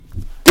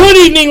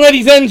evening,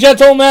 ladies and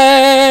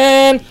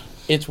gentlemen.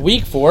 It's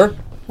week 4.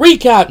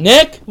 Recap,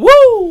 Nick.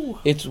 Woo!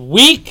 It's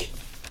week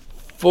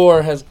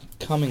 4 has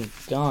come and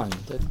gone.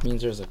 That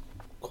means there's a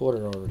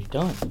quarter already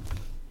done.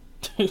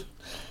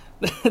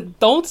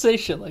 Don't say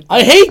shit like that.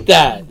 I hate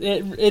that.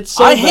 It's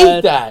so I bad.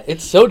 hate that.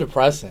 It's so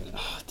depressing.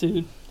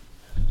 Dude.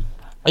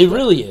 It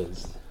really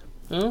is.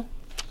 Huh?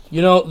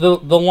 You know, the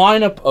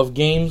lineup of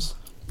games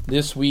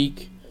this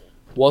week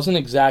wasn't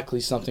exactly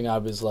something I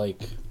was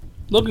like...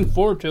 Looking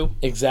forward to.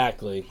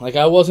 Exactly. Like,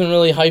 I wasn't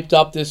really hyped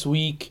up this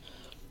week.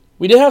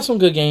 We did have some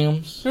good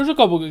games. There's a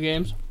couple good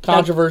games.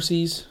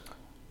 Controversies.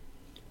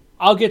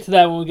 I'll get to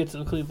that when we get to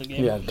the Cleveland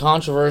game. Yeah,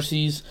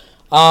 controversies.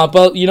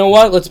 But you know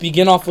what? Let's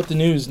begin off with the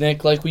news,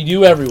 Nick, like we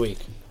do every week.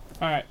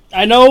 All right.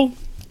 I know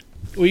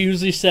we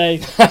usually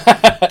say,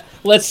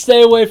 let's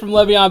stay away from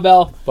Le'Veon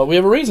Bell. But we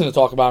have a reason to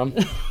talk about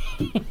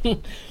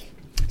him.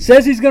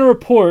 Says he's going to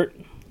report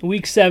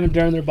week 7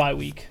 during their bye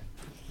week.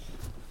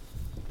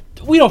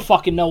 We don't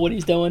fucking know what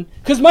he's doing.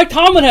 Because Mike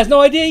Tomlin has no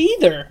idea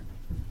either.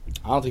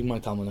 I don't think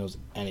Mike Tomlin knows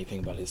anything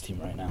about his team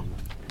right now.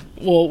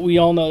 Well, we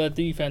all know that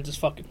the defense is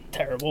fucking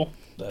terrible.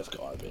 That's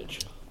garbage.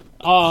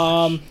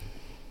 I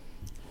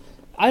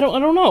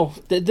don't know.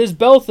 This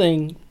Bell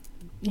thing,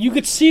 you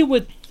could see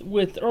with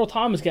Earl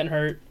Thomas getting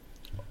hurt.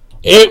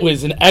 It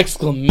was an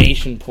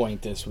exclamation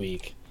point this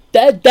week.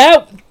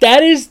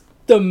 That is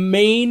the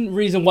main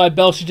reason why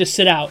Bell should just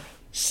sit out.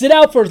 Sit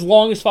out for as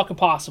long as fucking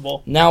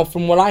possible. Now,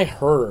 from what I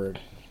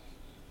heard,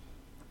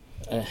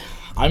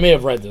 I may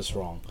have read this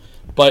wrong,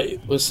 but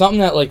it was something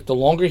that, like, the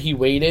longer he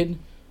waited,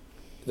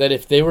 that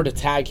if they were to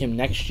tag him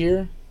next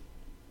year,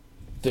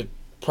 the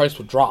price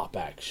would drop,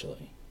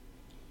 actually.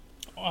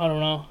 I don't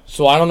know.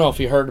 So I don't know if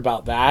you heard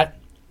about that,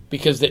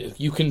 because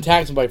you can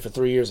tag somebody for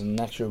 3 years, and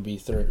the next year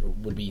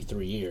would be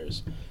 3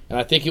 years, and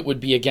I think it would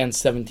be again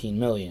 $17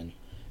 million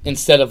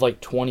instead of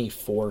like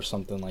 24 or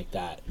something like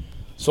that.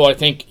 So I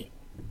think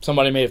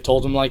somebody may have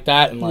told him like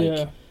that, and like,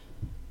 Yeah.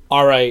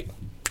 all right,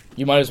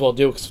 you might as well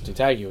do it because if they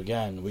tag you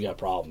again, we got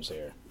problems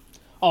here.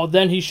 Oh,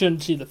 then he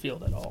shouldn't see the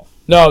field at all.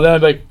 No,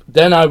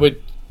 then I would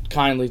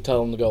kindly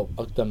tell them to go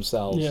fuck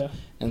themselves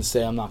and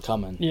say I'm not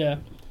coming. Yeah.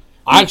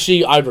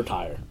 Actually, I'd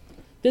retire.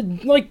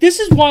 Like, this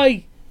is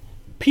why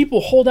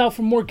people hold out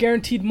for more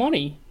guaranteed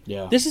money.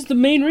 Yeah. This is the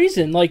main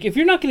reason. Like, if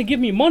you're not going to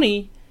give me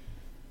money,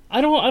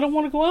 I don't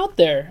want to go out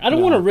there. I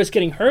don't want to risk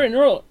getting hurt. And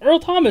Earl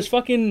Thomas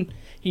fucking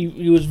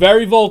he was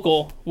very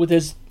vocal with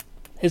his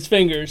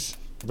fingers.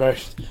 Very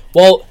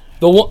well.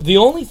 The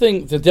only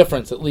thing, the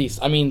difference at least,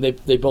 I mean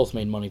they both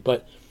made money,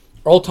 but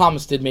Earl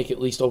Thomas did make at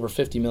least over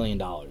 $50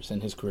 million in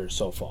his career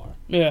so far.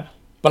 Yeah.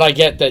 But I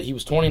get that he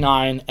was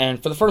 29,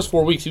 and for the first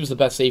 4 weeks, he was the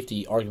best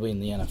safety, arguably, in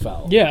the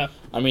NFL. Yeah.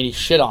 I mean, he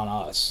shit on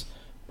us.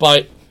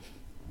 But,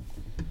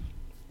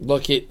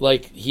 look,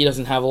 he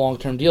doesn't have a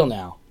long-term deal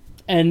now.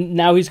 And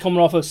now he's coming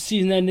off a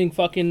season-ending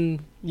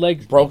fucking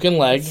leg. Broken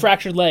leg.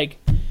 Fractured leg.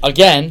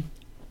 Again.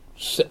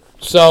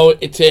 So,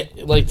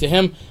 to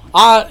him,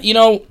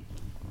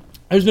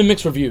 there's been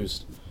mixed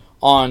reviews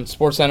on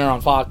SportsCenter,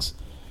 on Fox,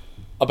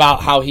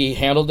 about how he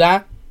handled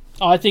that.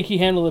 Oh, I think he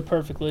handled it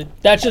perfectly.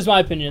 That's just my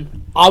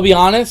opinion. I'll be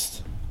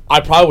honest, I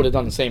probably would have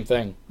done the same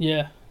thing.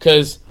 Yeah.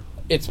 Because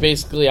it's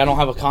basically, I don't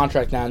have a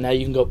contract now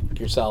you can go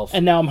yourself.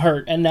 And now I'm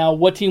hurt. And now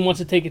what team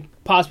wants to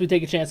possibly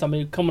take a chance on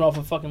me coming off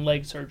a fucking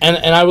leg surgery?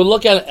 And I would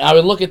look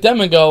at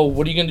them and go,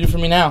 what are you going to do for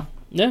me now?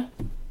 Yeah.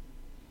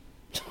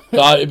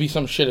 It'd be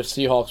some shit if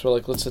Seahawks were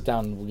like, let's sit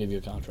down and we'll give you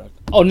a contract.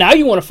 Oh, now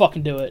you want to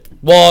fucking do it.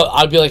 Well,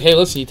 I'd be like, hey,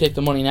 listen, you take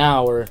the money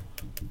now or...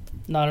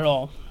 Not at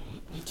all.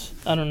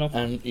 I don't know.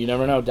 And you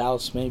never know,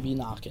 Dallas may be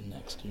knocking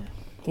next year.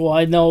 Well,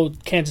 I know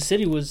Kansas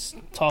City was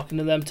talking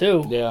to them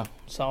too. Yeah.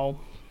 So.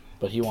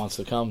 But he wants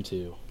to come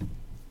too.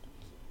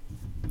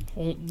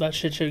 Well, that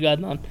shit should have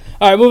got done.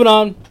 All right, moving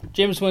on.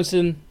 Jameis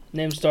Winston,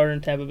 named starter in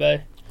Tampa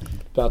Bay.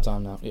 About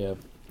time now, yeah.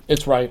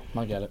 It's right.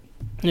 I get it.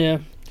 Yeah.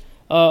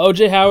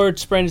 O.J. Howard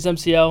sprained his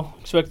MCL.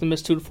 Expect to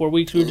miss 2 to 4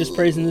 weeks. We were just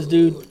praising this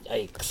dude.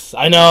 Yikes.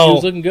 I know. He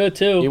was looking good,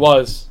 too. He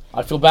was.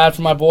 I feel bad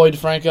for my boy,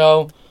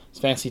 DeFranco. His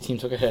fantasy team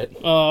took a hit.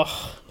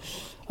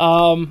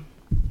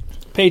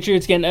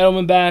 Patriots getting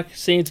Edelman back.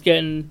 Saints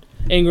getting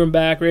Ingram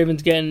back.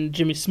 Ravens getting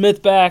Jimmy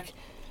Smith back.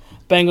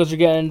 Bengals are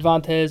getting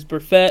Vontaze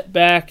Burfict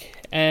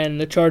back. And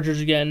the Chargers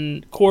are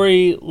getting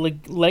Corey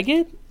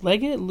Leggett?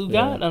 Lugat?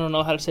 Yeah. I don't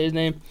know how to say his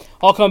name.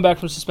 All coming back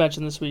from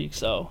suspension this week,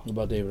 so. What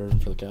about David Irvin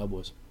for the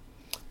Cowboys?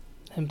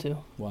 Him too.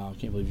 Wow, I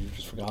can't believe you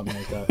just forgot me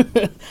like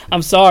that.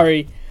 I'm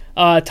sorry.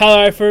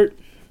 Tyler Eifert,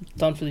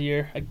 done for the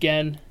year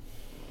again.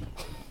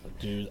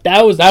 Dude,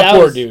 that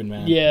poor was, dude,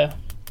 man. Yeah.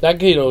 That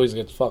kid always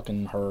gets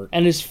fucking hurt.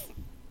 And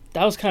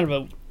that was kind of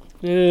a...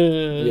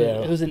 yeah.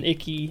 It was an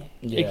icky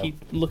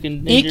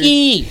looking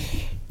injury. Icky!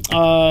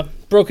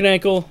 Broken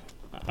ankle.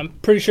 I'm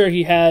pretty sure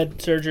he had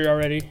surgery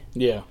already.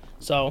 Yeah.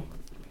 So,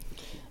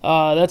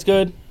 that's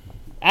good.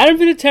 Adam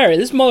Vinatieri,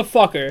 this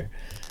motherfucker.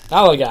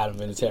 I like Adam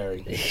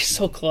Vinatieri. He's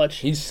so clutch.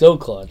 He's so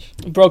clutch.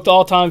 Broke the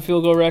all-time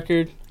field goal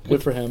record.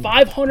 Good for him.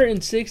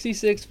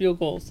 566 field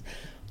goals.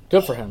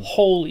 Good for him.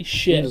 Holy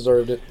shit. He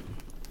deserved it.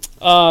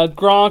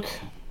 Gronk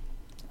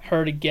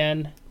hurt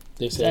again.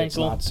 They say it's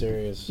not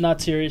serious.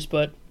 Not serious,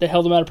 but they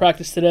held him out of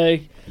practice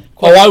today.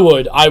 I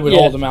would Yeah.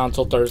 hold him out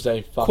until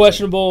Thursday. Fuck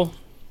Questionable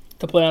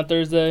to play on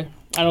Thursday.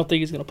 I don't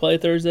think he's going to play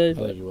Thursday. it.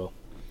 I think you will.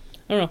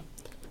 I don't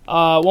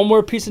know. One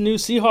more piece of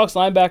news. Seahawks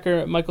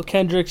linebacker Michael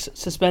Kendricks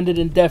suspended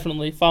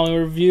indefinitely following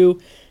a review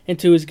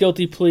into his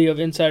guilty plea of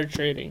insider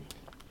trading.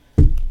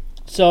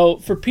 So,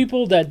 for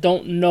people that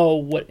don't know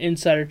what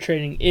insider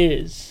trading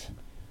is,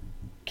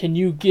 can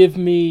you give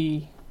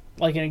me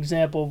like an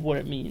example of what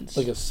it means?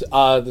 Like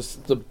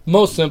the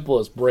most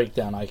simplest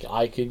breakdown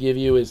I could give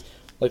you is,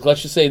 like,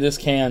 let's just say this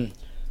can,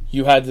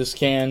 you had this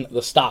can,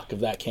 the stock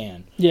of that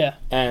can. Yeah.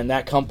 And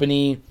that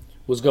company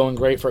was going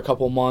great for a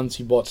couple of months.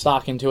 You bought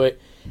stock into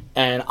it.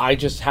 And I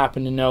just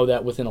happen to know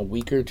that within a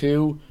week or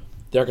two,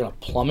 they're going to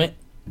plummet.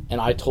 And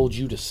I told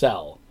you to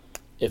sell.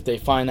 If they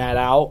find that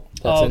out,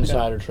 that's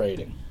insider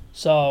trading.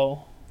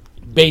 So,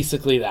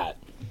 basically that.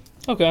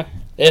 Okay.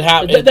 It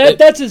happened.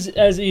 That's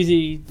as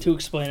easy to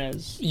explain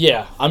as.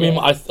 Yeah, I mean,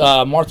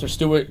 Martha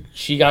Stewart,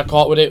 she got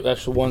caught with it.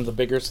 That's one of the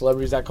bigger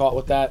celebrities that caught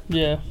with that.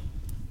 Yeah.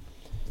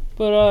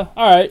 But all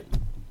right,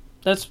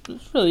 that's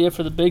really it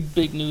for the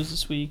big news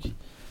this week.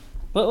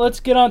 Let's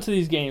get on to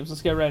these games.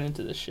 Let's get right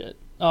into this shit.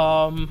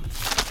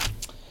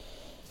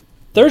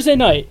 Thursday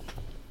night.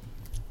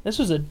 This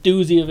was a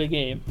doozy of a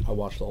game. I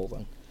watched the whole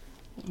thing.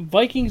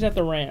 Vikings at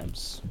the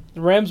Rams.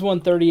 The Rams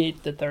won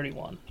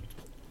 38-31.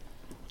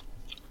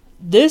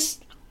 This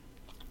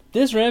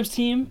Rams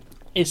team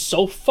is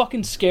so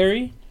fucking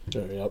scary.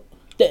 Yep.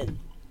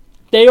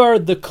 They are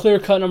the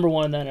clear-cut number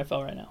one in the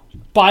NFL right now.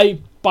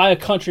 By a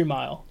country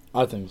mile.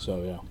 I think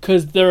so, yeah.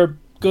 Because they're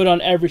good on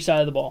every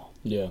side of the ball.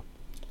 Yeah.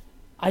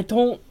 I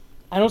don't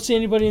see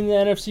anybody in the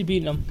NFC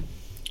beating them.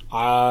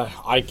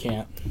 I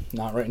can't.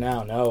 Not right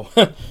now, no.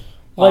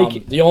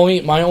 Like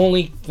my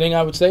only thing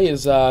I would say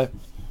is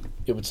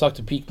it would suck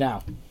to peak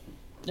now.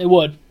 It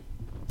would.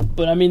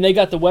 But I mean they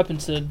got the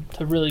weapons to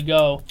really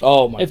go.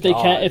 Oh my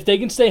god. If they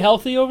can stay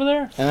healthy over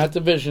there. And that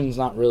division's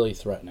not really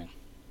threatening.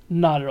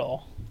 Not at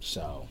all.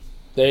 So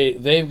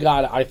they've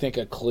got, I think,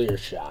 a clear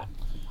shot.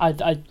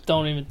 I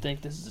don't even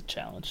think this is a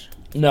challenge.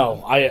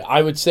 No,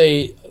 I would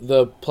say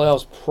the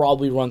playoffs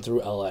probably run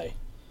through LA.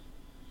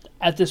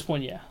 At this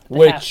point, yeah.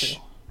 Which,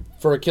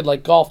 for a kid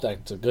like golf,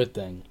 that's a good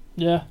thing.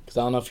 Yeah. Because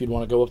I don't know if you'd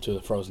want to go up to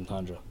the frozen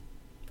tundra.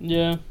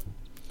 Yeah.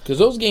 Because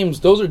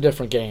those are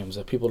different games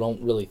that people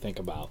don't really think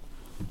about.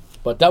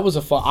 But that was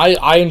a fun.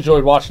 I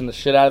enjoyed watching the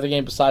shit out of the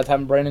game. Besides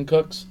having Brandon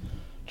Cooks,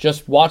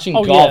 just watching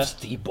golf's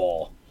deep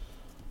ball.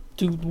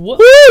 Dude, what?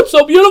 Woo! It's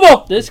so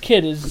beautiful. This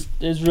kid is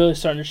really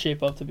starting to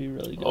shape up to be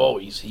really good. Oh,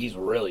 he's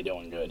really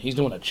doing good. He's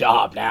doing a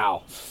job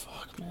now.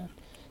 Fuck, man.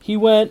 He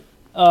went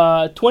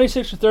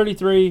 26 for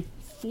 33,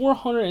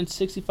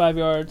 465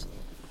 yards,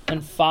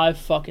 and 5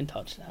 fucking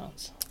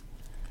touchdowns.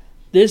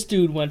 This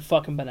dude went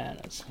fucking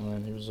bananas.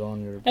 And he was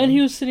on your. And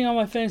he was sitting on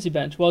my fantasy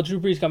bench while Drew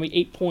Brees got me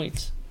 8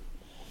 points.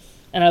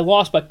 And I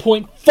lost by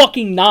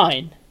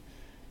 .9.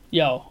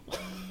 Yo.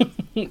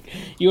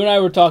 You and I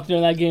were talking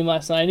during that game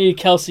last night. I needed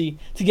Kelsey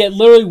to get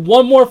literally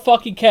one more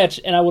fucking catch,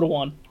 and I would have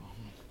won.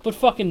 But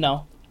fucking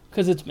no.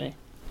 Because it's me.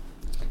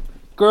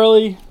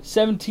 Gurley,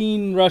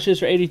 17 rushes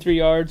for 83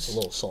 yards. A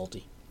little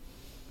salty.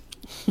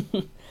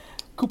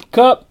 Cooper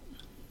Kupp,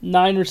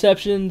 9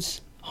 receptions,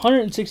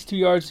 162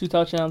 yards, 2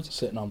 touchdowns.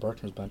 Sitting on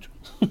Berkner's bench.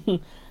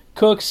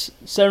 Cooks,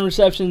 7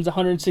 receptions,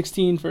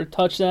 116 for a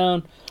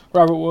touchdown.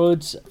 Robert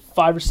Woods,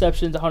 5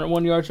 receptions,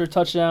 101 yards for a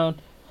touchdown.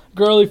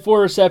 Gurley,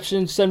 4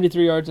 receptions,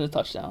 73 yards and a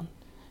touchdown.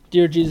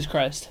 Dear Jesus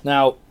Christ.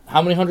 Now,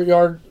 how many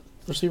 100-yard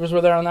receivers were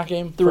there on that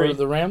game? 3. For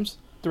the Rams?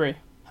 3.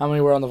 How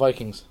many were on the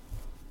Vikings?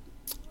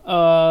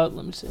 Let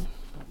me see.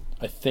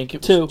 I think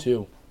it was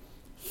 2.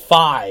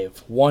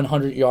 5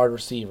 100-yard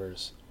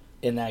receivers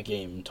in that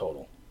game in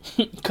total.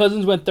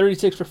 Cousins went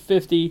 36 for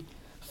 50,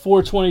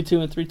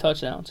 422, and 3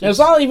 touchdowns. And it's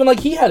not even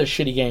like he had a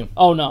shitty game.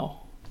 Oh, no.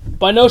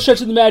 By no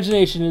stretch of the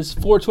imagination is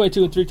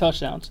 422 and 3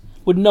 touchdowns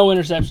with no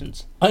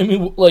interceptions. I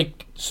mean,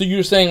 like, so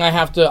you're saying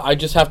I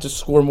just have to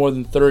score more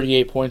than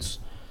 38 points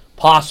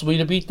possibly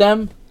to beat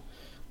them?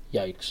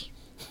 Yikes.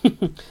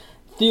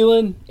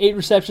 Thielen, 8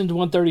 receptions,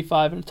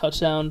 135 and a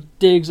touchdown.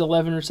 Diggs,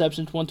 11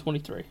 receptions,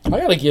 123. I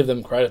gotta give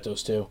them credit,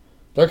 those two.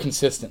 They're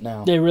consistent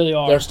now. They really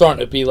are. They're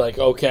starting to be like,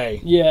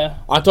 okay. Yeah.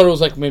 I thought it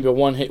was like maybe a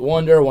one-hit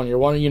wonder, one-year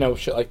wonder,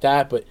 shit like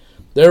that, but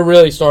they're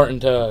really starting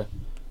to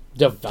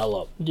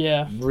develop.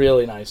 Yeah.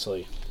 Really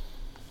nicely.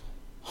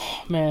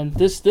 Man,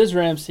 this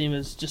Rams team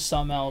is just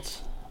something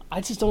else. I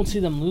just don't see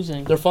them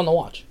losing. They're fun to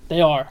watch. They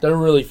are. They're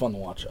really fun to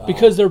watch.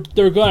 Because they're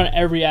good on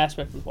every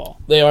aspect of the ball.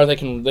 They are. They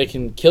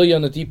can kill you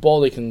on the deep ball.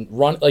 They can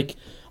run. Like,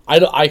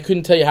 I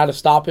couldn't tell you how to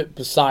stop it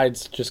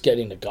besides just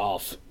getting to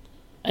golf.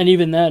 And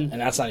even then.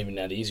 And that's not even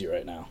that easy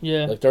right now.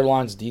 Yeah. Like, their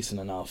line's decent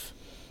enough.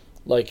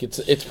 Like,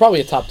 it's probably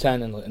a top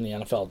 10 in the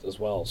NFL as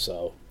well,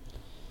 so.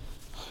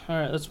 All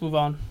right, let's move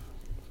on.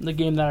 The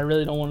game that I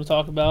really don't want to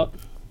talk about.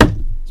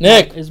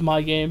 Nick! Is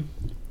my game.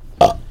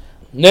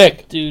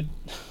 Nick! Dude.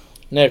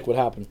 Nick, what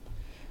happened?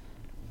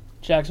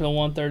 Jacksonville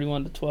won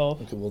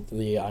 31-12. Okay, well,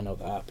 yeah, I know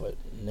that, but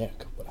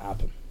Nick, what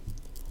happened?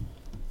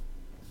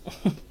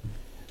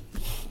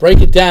 Break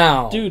it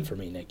down, Dude, for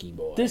me, Nicky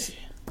boy.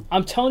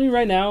 I'm telling you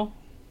right now,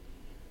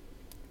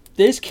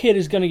 this kid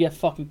is going to get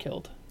fucking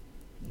killed.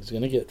 He's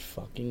going to get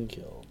fucking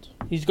killed.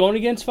 He's going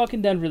against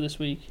fucking Denver this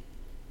week.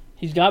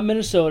 He's got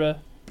Minnesota.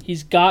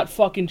 He's got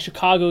fucking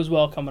Chicago as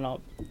well coming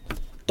up.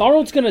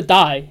 Darnold's going to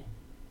die.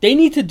 They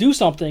need to do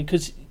something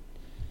because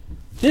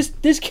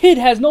this kid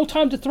has no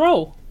time to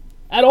throw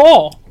at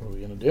all. What are we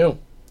going to do?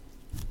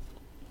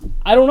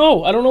 I don't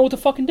know. I don't know what to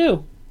fucking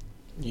do.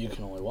 You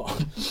can only walk.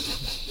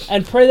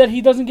 And pray that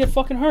he doesn't get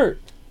fucking hurt.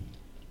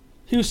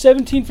 He was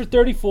 17 for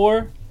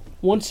 34,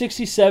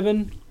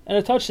 167, and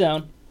a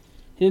touchdown.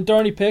 He didn't throw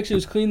any picks. He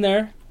was clean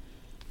there.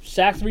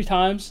 Sacked 3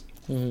 times.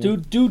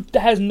 Mm-hmm. Dude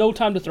has no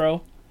time to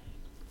throw.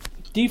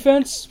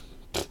 Defense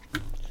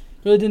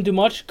really didn't do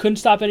much. Couldn't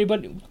stop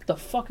anybody. What the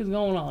fuck is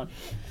going on?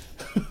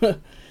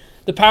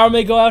 The power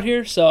may go out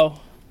here, so...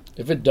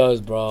 If it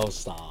does, bro,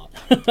 stop.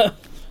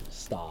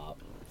 Stop.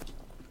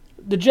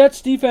 The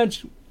Jets'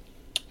 defense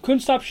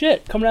couldn't stop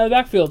shit coming out of the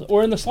backfield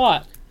or in the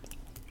slot.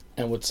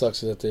 And what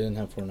sucks is that they didn't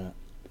have Fournette.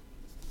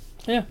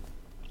 Yeah.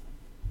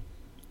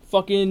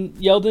 Fucking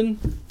Yeldon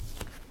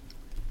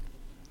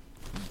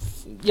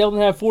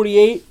had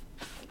 48.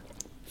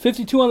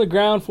 52 on the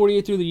ground,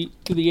 48 through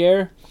the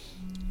air.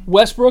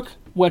 Westbrook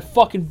went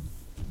fucking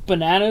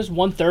bananas,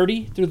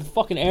 130 through the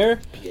fucking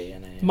air.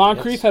 P-A-N-A.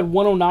 Moncrief had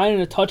 109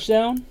 and a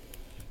touchdown.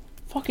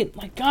 Fucking,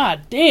 like,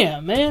 god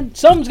damn, man.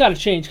 Something's got to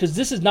change because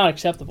this is not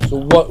acceptable.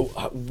 So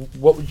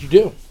what would you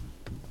do?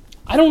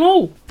 I don't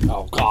know.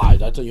 Oh,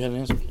 God. I thought you had an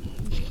answer.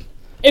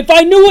 If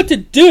I knew what to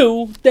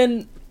do,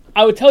 then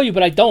I would tell you,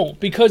 but I don't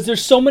because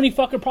there's so many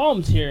fucking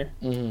problems here.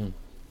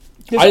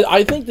 Mm-hmm.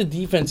 I think the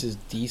defense is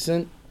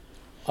decent.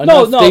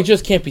 No. They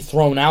just can't be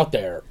thrown out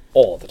there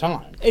all the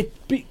time.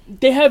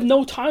 They have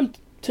no time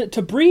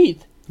to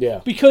breathe. Yeah.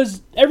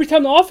 Because every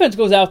time the offense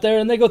goes out there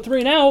and they go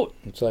 3 and out,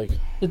 It's like,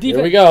 the defense,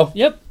 here we go.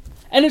 Yep.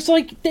 And it's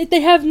like they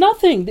have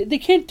nothing. They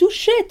can't do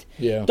shit.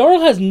 Yeah.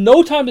 Darnold has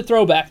no time to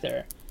throw back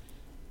there.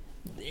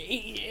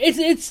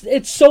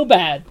 It's so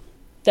bad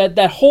that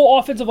whole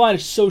offensive line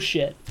is so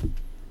shit,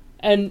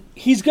 and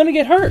he's gonna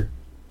get hurt.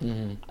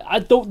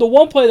 Mm-hmm. The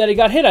one play that he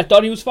got hit, I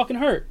thought he was fucking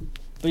hurt,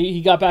 but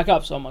he got back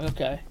up. So I'm like,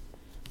 okay.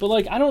 But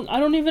like, I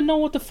don't even know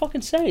what to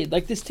fucking say.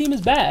 Like, this team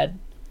is bad.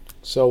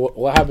 So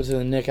what happened to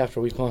the Nick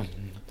after week 1?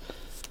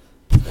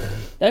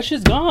 That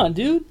shit's gone,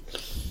 dude.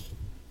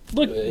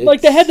 Look,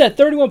 like they had that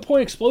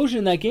 31-point explosion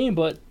in that game,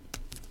 but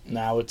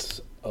now it's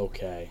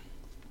okay.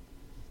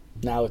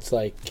 Now it's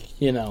like,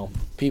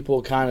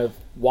 people kind of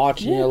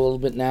watching it a little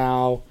bit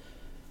now.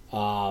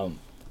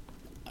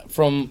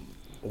 From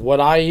what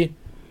I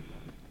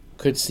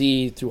could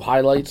see through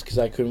highlights, because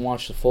I couldn't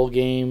watch the full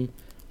game,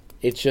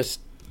 it's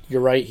just,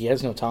 you're right, he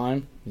has no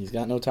time. He's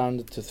got no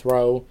time to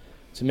throw,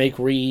 to make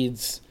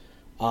reads.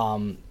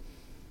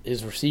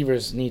 His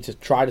receivers need to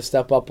try to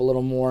step up a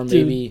little more,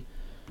 maybe.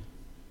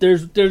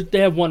 Dude, they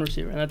have one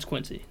receiver, and that's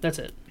Quincy. That's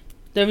it.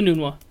 Devin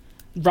Nunwa.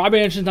 Robbie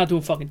Anderson's not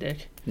doing fucking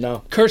dick.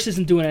 No. Curse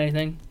isn't doing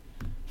anything.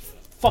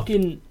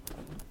 Fucking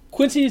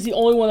Quincy is the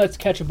only one that's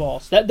catching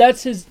balls.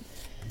 That's his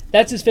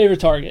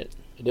favorite target.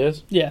 It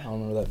is? Yeah. I don't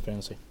remember that in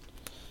fantasy.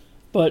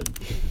 But,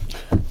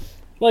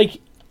 like,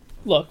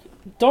 look,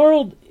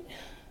 Darnold,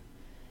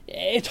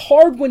 it's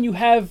hard when you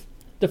have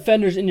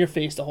defenders in your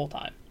face the whole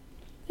time.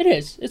 It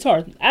is. It's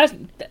hard.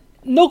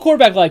 No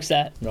quarterback likes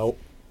that. Nope.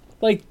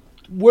 Like,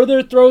 were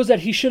there throws that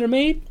he should have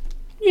made?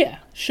 Yeah,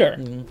 sure.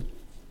 Mm-hmm.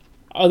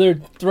 Are there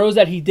throws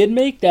that he did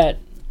make that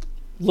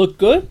look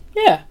good?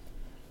 Yeah.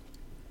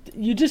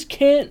 You just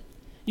can't.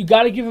 You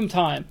got to give him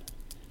time.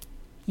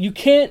 You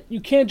can't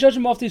judge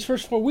him off these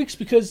first 4 weeks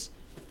because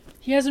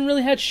he hasn't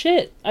really had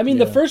shit. I mean,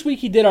 the first week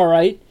he did all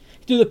right.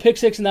 He threw the pick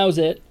 6 and that was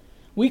it.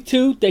 Week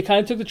 2, they kind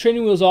of took the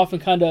training wheels off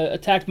and kind of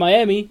attacked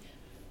Miami.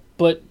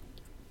 But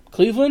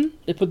Cleveland,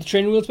 they put the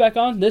training wheels back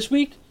on. This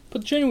week,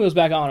 put the training wheels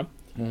back on him.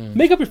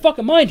 Make up your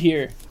fucking mind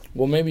here.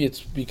 Well, maybe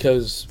it's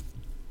because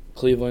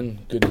Cleveland,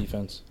 good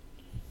defense.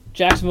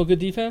 Jacksonville, good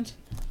defense.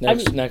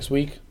 Next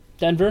week.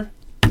 Denver.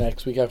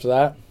 Next week after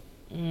that.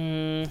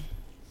 I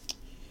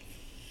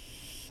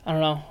don't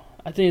know.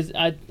 I think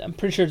I'm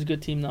pretty sure it's a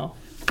good team though.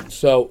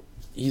 So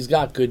he's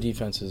got good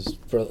defenses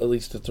for at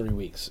least the 3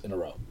 weeks in a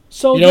row.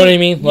 So you know what I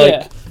mean?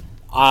 Like,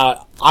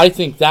 yeah. I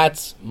think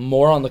that's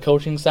more on the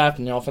coaching staff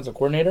and the offensive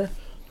coordinator.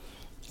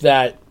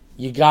 That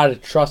you got to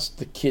trust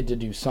the kid to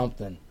do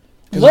something.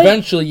 Because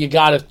eventually you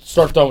got to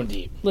start throwing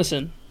deep.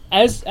 Listen,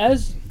 as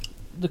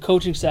the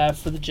coaching staff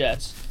for the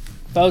Jets,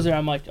 if I was there,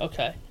 I'm like,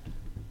 okay,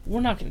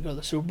 we're not going to go to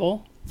the Super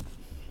Bowl.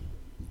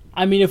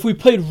 I mean, if we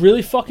played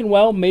really fucking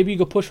well, maybe you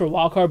go push for a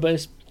wild card,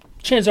 but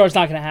chances are it's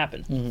not going to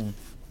happen.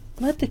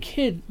 Mm-hmm. Let the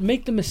kid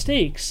make the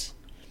mistakes.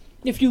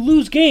 If you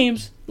lose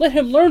games, let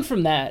him learn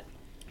from that.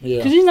 Yeah.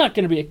 Because he's not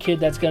going to be a kid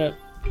that's going to...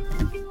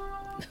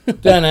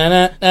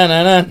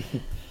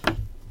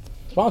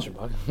 Sponsor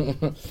bug.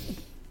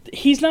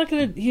 He's not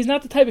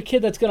the type of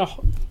kid that's going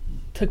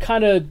to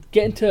kind of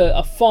get into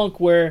a funk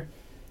where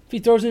if he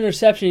throws an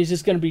interception, he's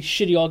just going to be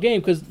shitty all game.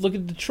 Because look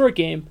at the Detroit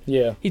game.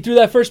 Yeah. He threw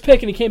that first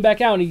pick and he came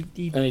back out and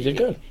he did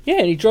good. Yeah,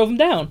 and he drove him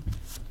down.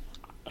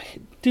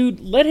 dude,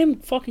 let him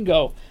fucking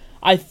go.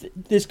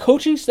 This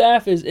coaching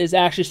staff is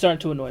actually starting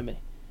to annoy me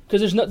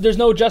because there's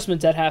no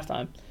adjustments at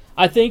halftime.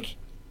 I think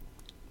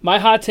my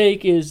hot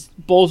take is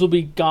Bulls will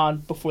be gone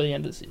before the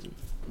end of the season.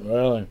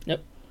 Really?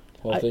 Yep.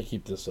 Well, if they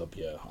keep this up,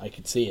 yeah, I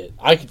could see it.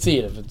 I could see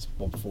it if it's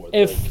before.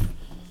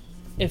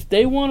 If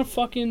they want to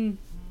fucking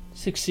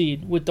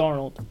succeed with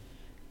Darnold,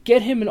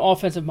 get him an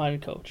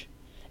offensive-minded coach.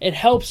 It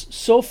helps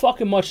so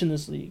fucking much in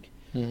this league.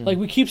 Mm-hmm. Like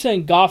we keep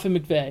saying, Goff and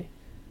McVay.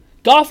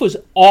 Goff was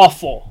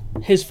awful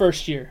his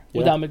first year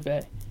without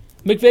McVay.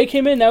 McVay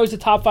came in, now he's a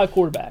top 5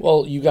 quarterback.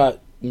 Well, you got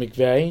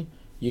McVay,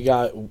 you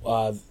got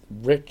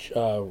Rick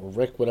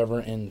whatever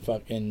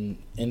in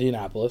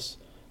Indianapolis.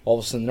 All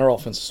of a sudden, their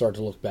offense started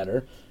to look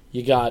better.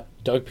 You got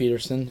Doug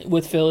Peterson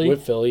with Philly,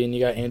 and you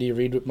got Andy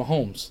Reid with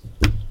Mahomes.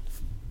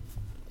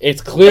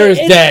 It's clear as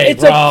day,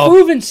 it's bro. It's a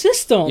proven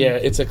system. Yeah,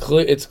 it's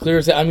clear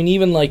as day. I mean,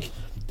 even like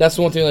that's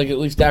the one thing. Like at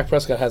least Dak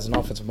Prescott has an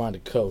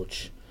offensive-minded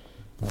coach.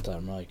 Not that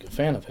I'm like a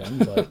fan of him,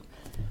 but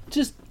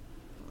just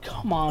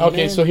come on.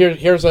 Okay, man. so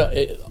here's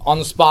on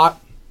the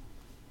spot.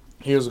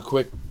 Here's a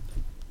quick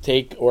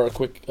take or a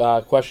quick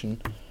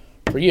question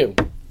for you.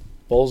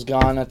 Bulls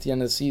gone at the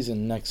end of the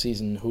season. Next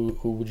season, who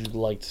would you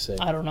like to say?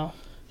 I don't know.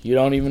 You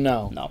don't even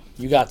know? No.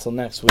 You got till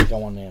next week. I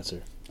want an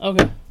answer.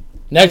 Okay.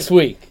 Next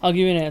week. I'll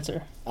give you an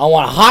answer. I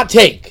want a hot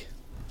take.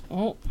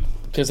 Oh.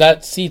 Because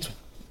that seat's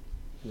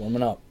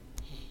warming up.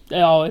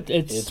 Oh,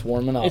 it's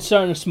warming up. It's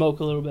starting to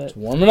smoke a little bit. It's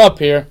warming up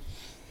here.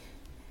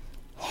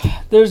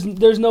 There's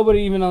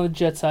nobody even on the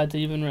Jet side to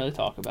even really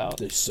talk about.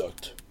 They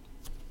sucked.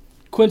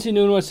 Quincy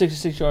Nunez was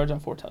 66 yards on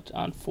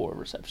 4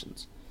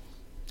 receptions.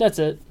 That's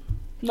it.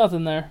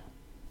 Nothing there.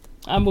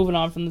 I'm moving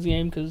on from this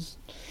game because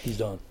he's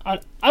done. I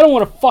don't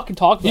want to fucking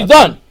talk about it. He's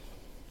done.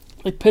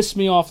 It pissed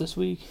me off this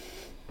week.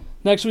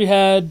 Next we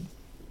had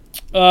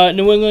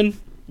New England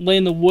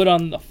laying the wood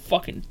on the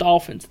fucking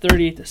Dolphins,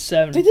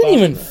 38-7. They didn't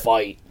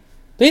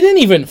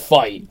even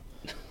fight.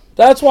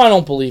 That's why I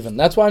don't believe in.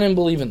 That's why I didn't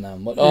believe in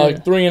them.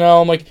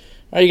 3-0. I'm like,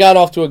 you got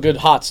off to a good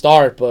hot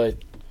start, but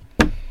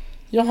you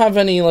don't have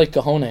any like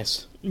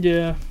cojones.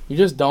 Yeah, you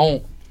just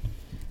don't.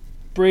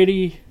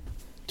 Brady,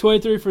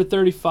 23 for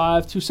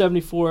 35,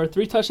 274,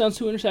 3 touchdowns,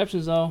 2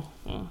 interceptions though.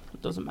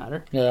 It doesn't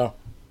matter. Yeah.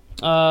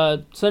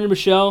 Sonny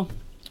Michel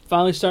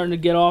finally starting to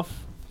get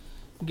off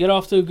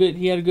to a good.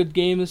 He had a good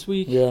game this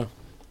week. Yeah.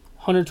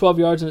 112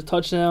 yards and a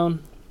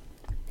touchdown.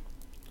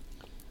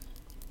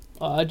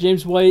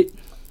 James White,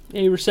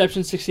 8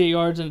 receptions, 68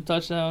 yards and a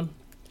touchdown.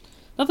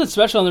 Nothing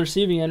special on the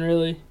receiving end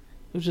really.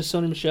 It was just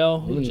Sonny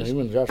Michel.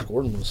 Even Josh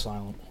Gordon was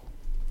silent.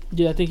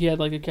 Yeah, I think he had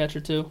like a catch or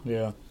 2.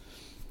 Yeah.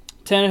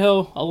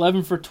 Tannehill,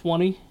 11 for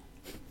 20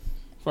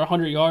 for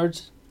 100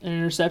 yards and an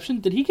interception.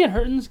 Did he get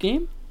hurt in this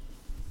game?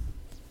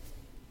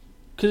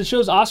 Because it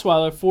shows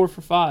Osweiler 4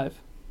 for 5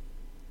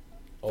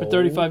 for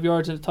 35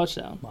 yards and a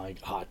touchdown. My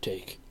hot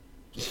take.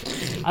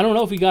 I don't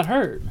know if he got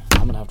hurt.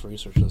 I'm going to have to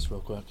research this real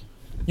quick.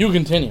 You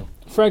continue.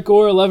 Frank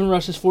Gore, 11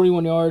 rushes,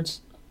 41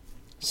 yards.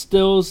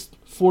 Stills,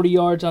 40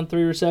 yards on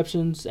 3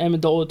 receptions.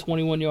 Amendola,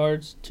 21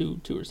 yards, 2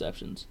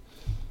 receptions.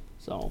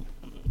 So,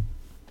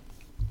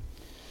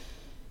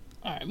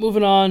 all right,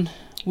 moving on.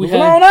 We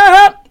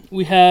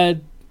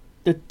had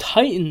the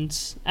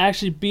Titans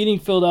actually beating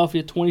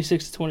Philadelphia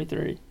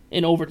 26-23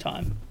 in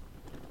overtime.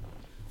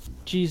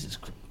 Jesus,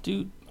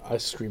 dude. I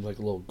screamed like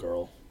a little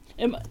girl.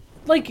 Do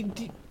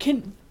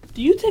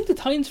you take the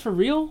Titans for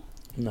real?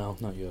 No,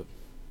 not yet.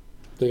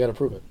 They got to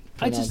prove it.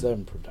 They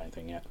haven't proved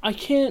anything yet. I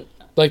can't.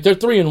 Like they're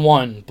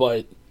 3-1,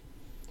 but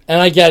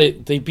I get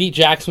it. They beat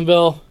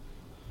Jacksonville,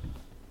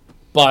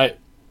 but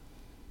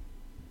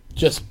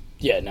just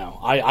no.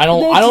 I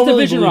don't. It's I don't a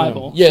really division believe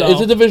rival. In them. Yeah, so.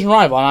 it's a division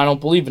rival, and I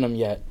don't believe in them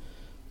yet.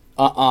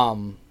 But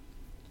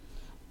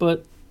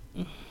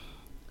I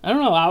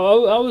don't know.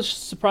 I was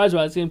surprised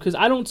by this game because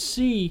I don't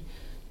see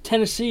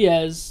Tennessee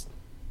as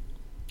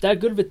that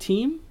good of a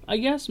team. I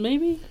guess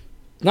maybe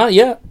not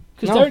yet.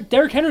 Because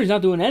Derrick Henry's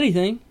not doing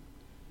anything,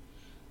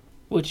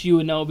 which you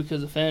would know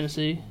because of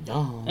fantasy.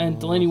 Oh. And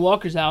Delaney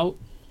Walker's out,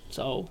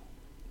 so.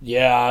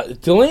 Yeah,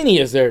 Delaney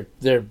is their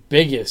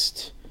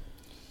biggest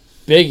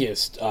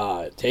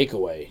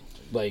takeaway.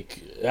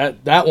 Like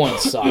that one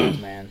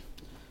sucked, man.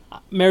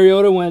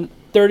 Mariota went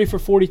 30 for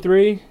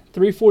 43,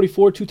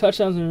 344, 2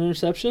 touchdowns and an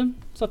interception.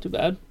 It's not too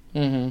bad.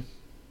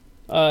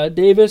 Mm-hmm.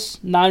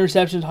 Davis, 9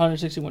 receptions,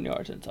 161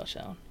 yards and a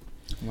touchdown.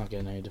 I'm not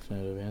getting any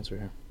definitive answer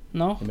here.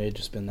 No? It may have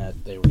just been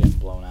that they were getting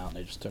blown out and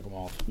they just took them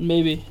off.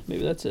 Maybe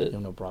that's it. You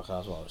know Brock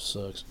Osweiler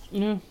sucks.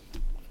 Yeah.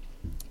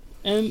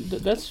 And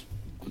that's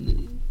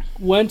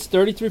Wentz,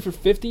 33 for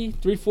 50,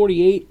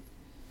 348,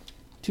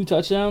 2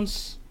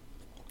 touchdowns.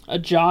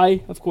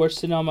 Ajayi, of course,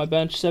 sitting on my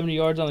bench, 70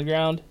 yards on the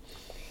ground.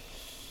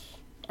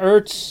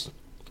 Ertz,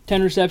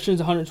 10 receptions,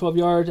 112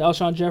 yards.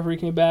 Alshon Jeffrey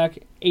came back,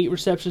 8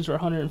 receptions for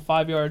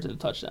 105 yards and a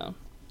touchdown.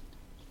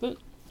 But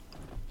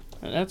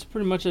that's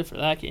pretty much it for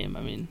that game.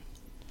 I mean,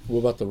 what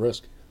about the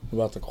risk? What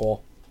about the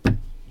call?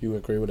 You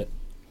agree with it?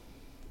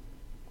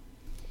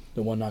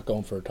 The one not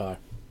going for a tie.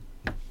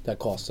 That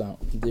costs out.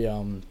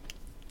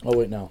 Oh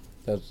wait, no.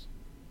 That's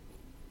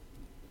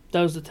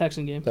That was the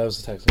Texan game. That was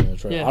the Texans game.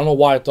 That's right. Yeah. I don't know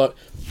why I thought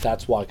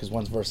that's why, because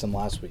Wentz versus them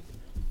last week.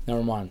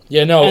 Never mind.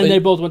 Yeah, no. And they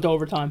both went to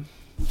overtime.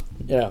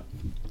 Yeah.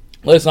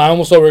 Listen, I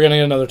almost thought we were going to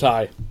get another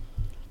tie.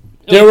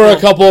 There were a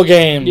couple of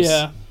games.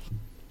 Yeah.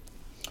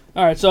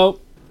 All right, so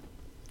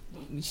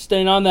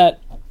staying on that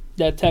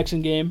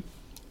Texan game,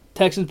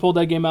 Texans pulled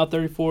that game out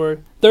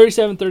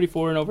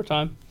 37-34 in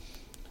overtime.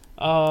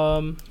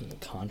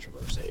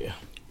 Controversy.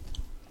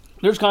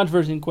 There's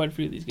controversy in quite a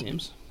few of these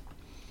games.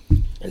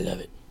 I love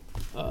it.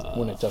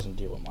 When it doesn't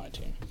deal with my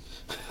team.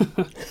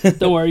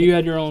 Don't worry, you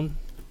had your own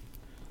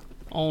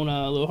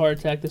little heart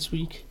attack this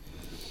week.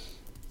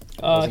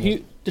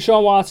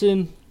 Deshaun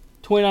Watson,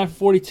 29 for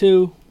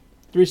 42,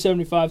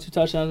 375, 2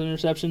 touchdowns, and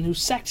interception. He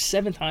was sacked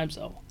 7 times,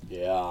 though.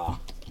 Yeah.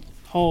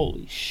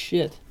 Holy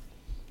shit.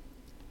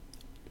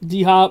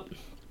 D-Hop,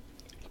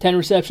 10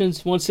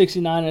 receptions,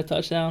 169 and a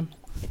touchdown.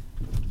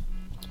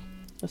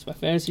 That's my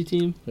fantasy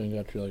team. Then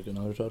got you like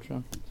another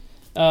touchdown?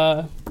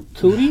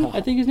 Cootie,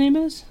 I think his name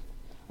is.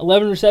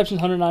 11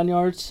 receptions, 109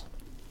 yards.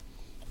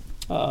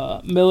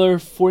 Miller,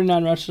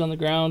 49 rushes on the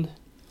ground.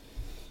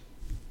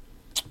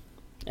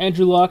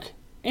 Andrew Luck.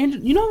 You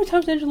know how many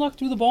times Andrew Luck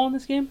threw the ball in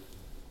this game?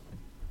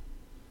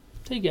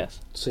 Take a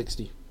guess.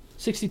 60.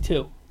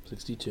 62.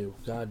 62.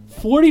 God.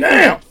 40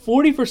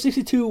 for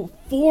 62.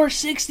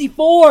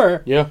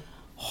 464. Yeah.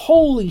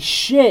 Holy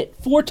shit.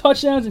 4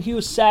 touchdowns, and he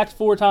was sacked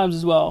 4 times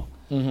as well.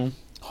 Mm-hmm.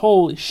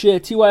 Holy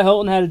shit. T.Y.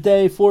 Hilton had a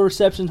day. 4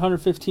 receptions,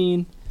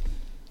 115.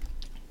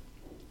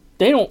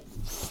 They don't...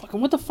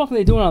 What the fuck are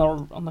they doing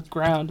on the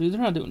ground, dude?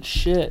 They're not doing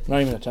shit.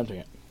 Not even attempting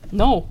it.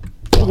 No.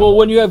 Well,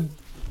 when you have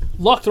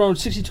Luck thrown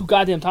 62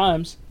 goddamn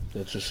times.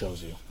 That just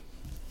shows you.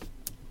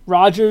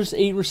 Rodgers,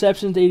 8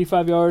 receptions,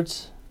 85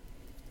 yards.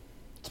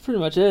 That's pretty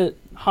much it.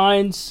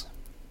 Hines,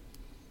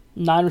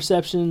 9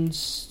 receptions,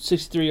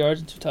 63 yards,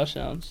 and 2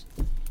 touchdowns.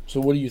 So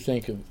what do you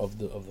think of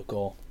the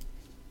call?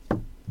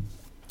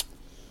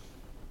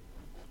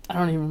 I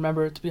don't even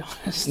remember it, to be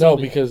honest. No,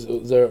 because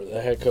the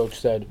head coach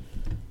said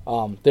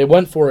they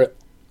went for it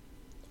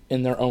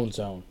in their own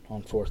zone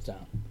on 4th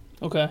down.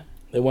 Okay.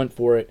 They went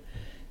for it,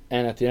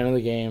 and at the end of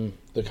the game,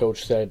 the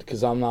coach said,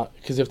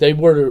 because if they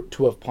were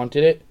to have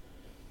punted it,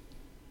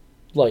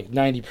 like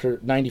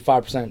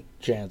 95%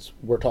 chance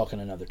we're talking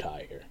another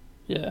tie here.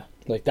 Yeah.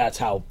 Like that's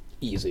how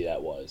easy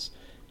that was.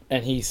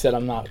 And he said,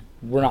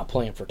 we're not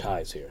playing for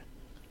ties here.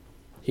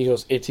 He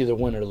goes, it's either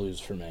win or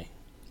lose for me.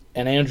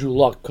 And Andrew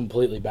Luck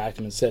completely backed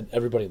him and said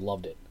everybody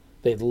loved it.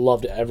 They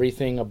loved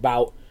everything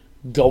about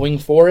going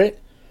for it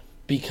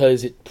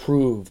because it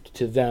proved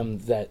to them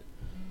that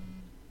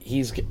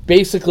he's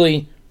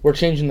basically, we're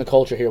changing the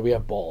culture here. We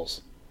have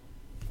balls.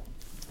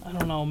 I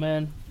don't know,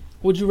 man.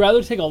 Would you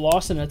rather take a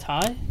loss than a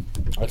tie?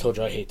 I told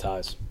you I hate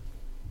ties.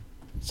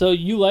 So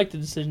you like the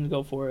decision to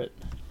go for it.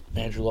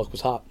 Andrew Luck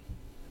was hot.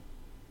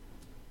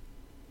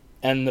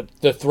 And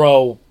the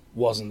throw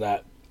wasn't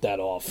that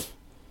off.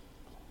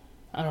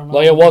 I don't know.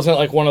 Like, it wasn't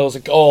like one of those,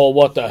 like, oh,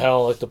 what the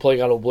hell? Like, the play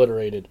got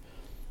obliterated.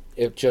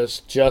 It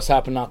just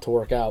happened not to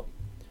work out.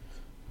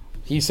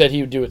 He said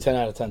he would do it 10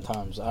 out of 10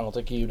 times. I don't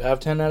think he would have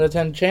 10 out of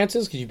 10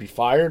 chances because you'd be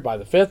fired by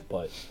the 5th,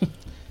 but...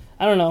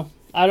 I don't know.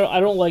 I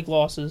don't like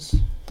losses.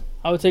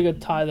 I would take a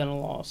tie than a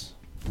loss.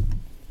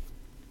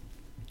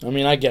 I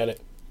mean, I get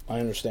it. I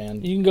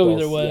understand. You can go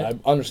either way. Yeah,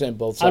 I understand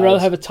both sides. I'd rather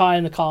have a tie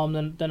in the column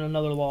than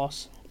another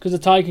loss. Because a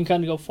tie can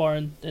kind of go far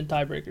in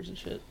tiebreakers and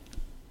shit.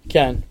 It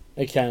can.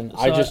 So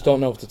I just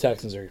don't know if the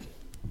Texans are...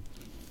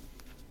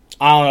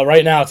 I don't know.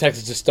 Right now,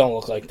 Texans just don't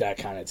look like that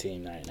kind of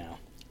team right now.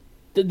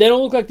 They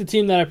don't look like the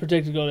team that I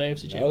predicted to go to the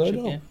AFC Championship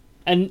No, they game.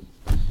 And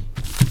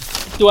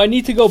do I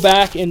need to go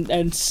back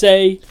and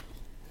say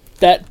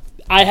that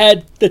I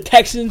had the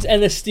Texans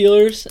and the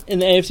Steelers in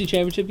the AFC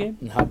Championship game?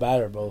 And how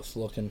bad are both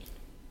looking?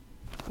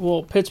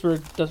 Well,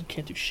 Pittsburgh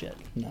can't do shit.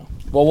 No.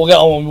 Well,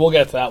 we'll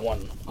get to that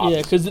one. Obviously.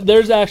 Yeah, because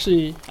there's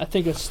actually, I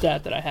think, a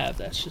stat that I have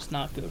that's just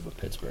not good with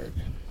Pittsburgh.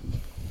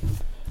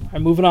 All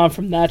right, moving on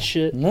from that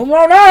shit.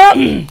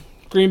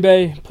 Green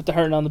Bay put the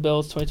hurting on the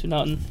Bills,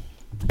 22-0.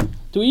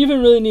 Do we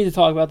even really need to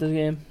talk about this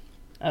game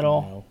at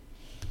all?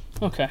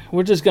 No. Okay,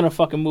 we're just going to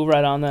fucking move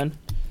right on then.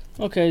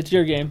 Okay, it's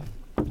your game.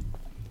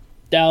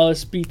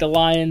 Dallas beat the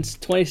Lions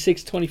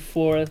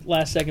 26-24,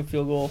 last second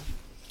field goal.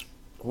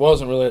 It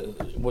wasn't really.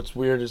 What's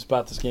weird is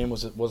about this game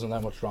was it wasn't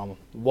that much drama.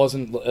 It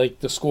wasn't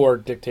like the score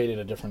dictated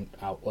a different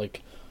out.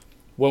 Like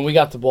when we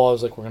got the ball, I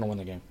was like, we're gonna win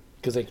the game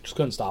because they just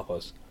couldn't stop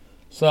us.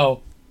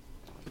 So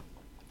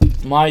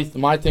my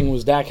thing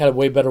was Dak had a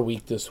way better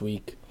week this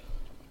week.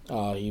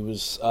 He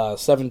was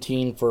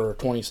 17 for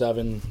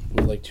 27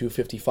 with like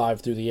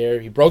 255 through the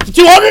air. He broke the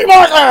 200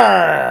 marker.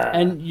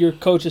 And your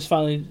coach has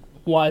finally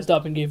wised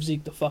up and gave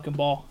Zeke the fucking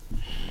ball.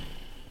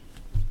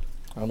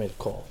 I made a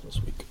call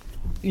this week.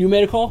 You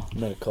made a call? I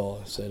made a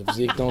call. I said, if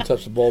Zeke don't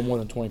touch the ball more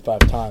than 25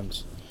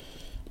 times,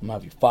 I'm going to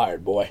have you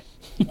fired, boy.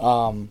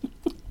 No,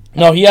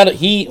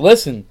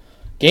 listen,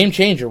 game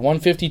changer.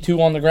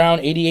 152 on the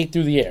ground, 88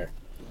 through the air.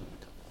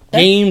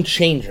 Game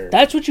changer.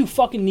 That's what you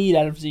fucking need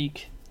out of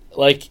Zeke.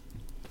 Like,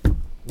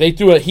 they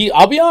threw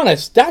I'll be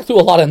honest, Dak threw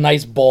a lot of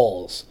nice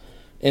balls.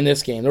 in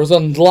this game. There was a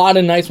lot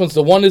of nice ones.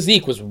 The one to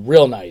Zeke was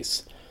real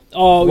nice.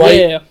 Oh, Right-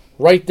 yeah.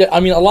 Right there. I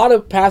mean, a lot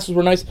of passes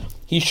were nice.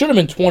 He should have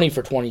been 20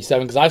 for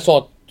 27 because I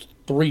saw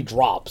 3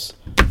 drops.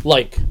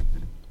 Like,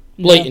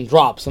 blatant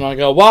drops. And I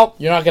go, well,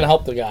 you're not going to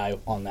help the guy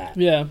on that.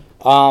 Yeah.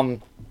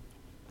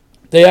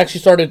 They actually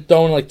started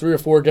throwing like 3 or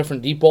 4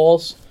 different deep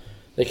balls.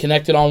 They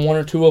connected on 1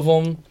 or 2 of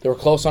them. They were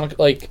close on,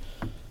 like,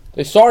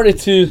 they started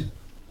to,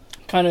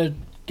 Kind of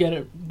get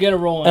it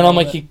rolling. and I'm a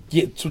like, little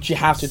it's what you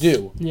have to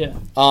do. bit.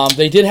 Yeah.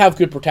 They did have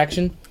good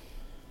protection.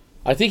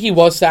 I think he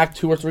was sacked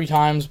 2 or 3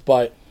 times,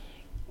 but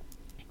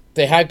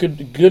they had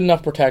good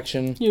enough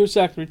protection. He was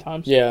sacked 3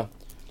 times. Yeah.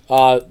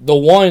 The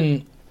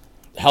one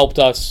helped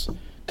us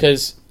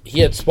because he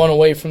had spun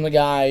away from the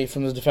guy,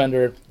 from the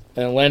defender,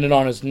 and landed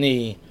on his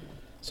knee.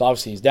 So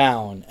obviously he's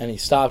down, and he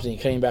stopped, and he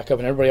came back up,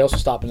 and everybody else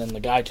was stopping, and the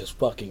guy just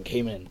fucking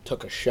came in and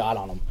took a shot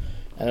on him.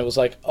 And it was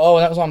like, oh,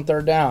 that was on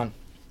 3rd down.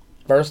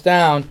 First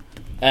down,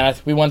 and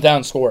we went down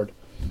and scored.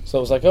 So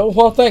it was like, oh,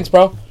 well, thanks,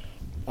 bro.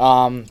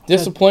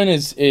 Discipline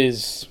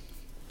is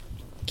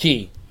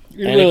key.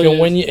 It And really it can is.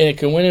 win you, and it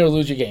can win or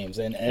lose you games.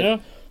 And Yeah.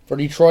 for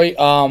Detroit,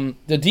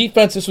 the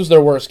defense, this was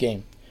their worst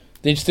game.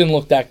 They just didn't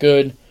look that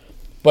good.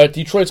 But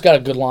Detroit's got a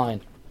good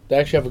line. They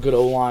actually have a good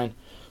O-line.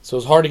 So it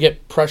was hard to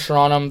get pressure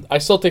on them. I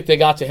still think they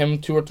got to him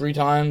 2 or 3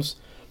 times.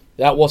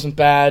 That wasn't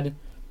bad.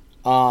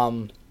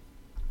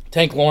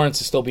 Tank Lawrence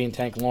is still being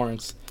Tank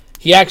Lawrence.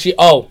 He actually,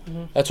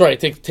 that's right. I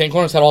think Tank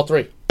Lawrence had all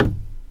 3.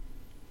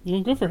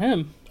 Well, good for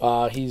him.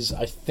 He's,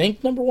 I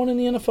think, number 1 in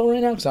the NFL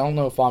right now, because I don't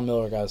know if Von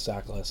Miller got a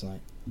sack last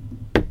night.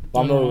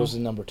 Von Miller was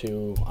in number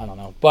 2. I don't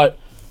know. But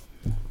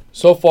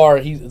so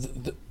far,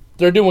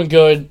 they're doing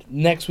good.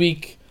 Next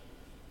week,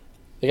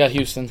 they got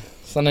Houston,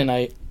 Sunday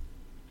night.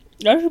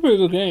 That should be a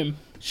good game.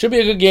 Should be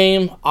a good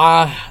game.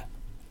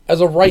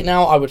 As of right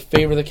now, I would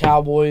favor the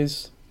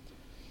Cowboys.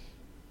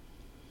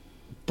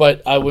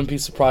 But I wouldn't be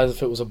surprised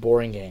if it was a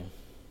boring game.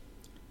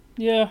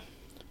 Yeah.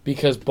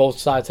 Because both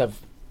sides have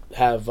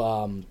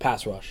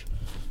pass rush.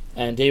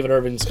 And David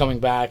Irvin's coming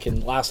back.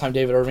 And last time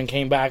David Irvin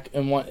came back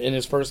in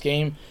his first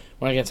game,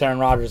 went against Aaron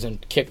Rodgers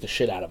and kicked the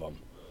shit out of him.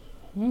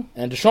 Hmm.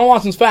 And Deshaun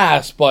Watson's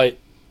fast, but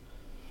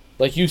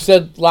like you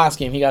said last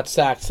game, he got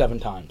sacked 7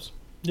 times.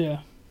 Yeah.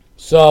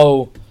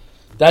 So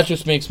that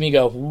just makes me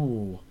go,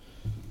 ooh.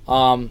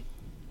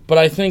 But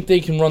I think they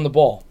can run the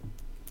ball.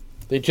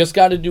 They just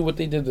got to do what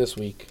they did this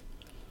week.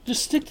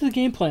 Just stick to the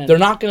game plan. They're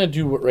not going to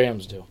do what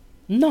Rams do.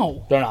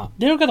 No. They're not.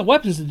 They don't got the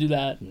weapons to do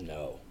that.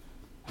 No.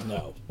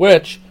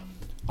 Which,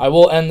 I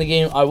will end the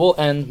game. I will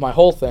end my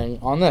whole thing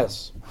on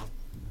this.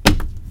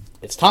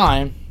 It's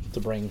time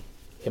to bring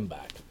him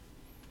back.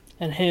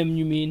 And him,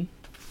 you mean?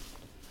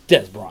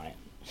 Des Bryant.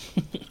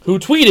 Who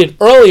tweeted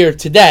earlier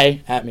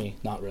today, at me,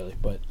 not really,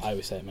 but I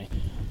always say at me,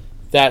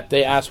 that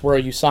they asked, where are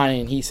you signing?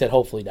 And he said,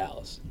 hopefully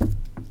Dallas.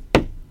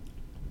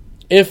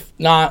 If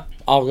not,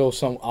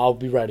 I'll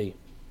be ready.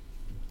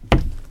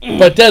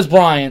 But Des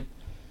Bryant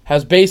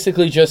has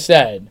basically just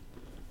said,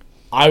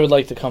 I would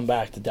like to come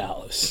back to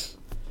Dallas.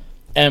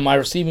 And my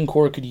receiving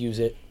core could use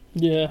it.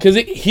 Yeah. Because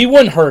he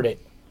wouldn't hurt it.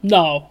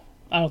 No,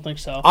 I don't think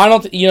so. I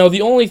don't,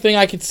 the only thing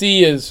I could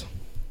see is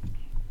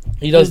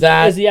he does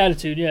that. Is the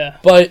attitude, yeah.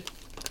 But,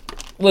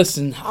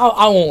 listen,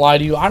 I won't lie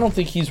to you. I don't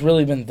think he's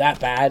really been that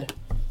bad.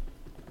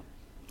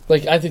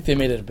 Like, I think they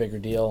made it a bigger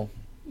deal.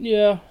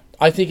 Yeah.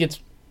 I think it's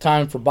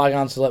time for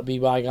bygones to let be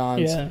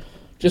bygones. Yeah.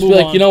 Just Move be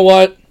like, on. you know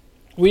what?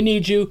 We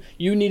need you.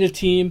 You need a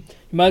team.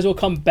 You might as well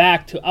come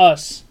back to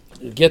us.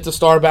 Get the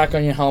star back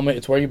on your helmet.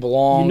 It's where you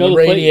belong. You know the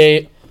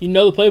radiate. You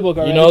know the playbook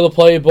already. You know the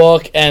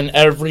playbook, and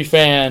every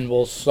fan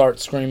will start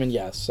screaming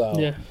yes. So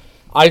Yeah.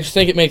 I just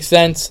think it makes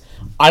sense.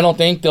 I don't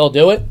think they'll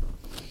do it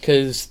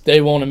because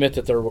they won't admit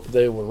that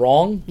they were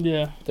wrong.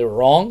 Yeah. They were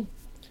wrong.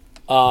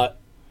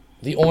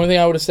 The only thing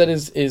I would have said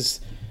is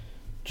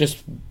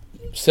just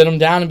sit them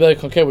down and be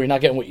like, okay, well, you're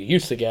not getting what you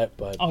used to get,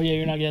 but Oh, yeah,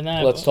 you're not getting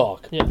that. let's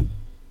talk. Yeah.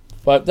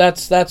 But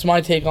that's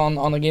my take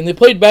on the game. They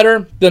played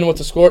better than what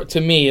the score,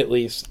 to me at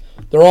least.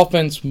 Their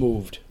offense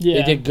moved. Yeah.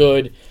 They did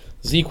good.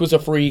 Zeke was a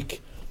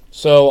freak.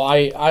 So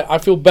I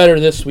feel better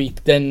this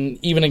week than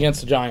even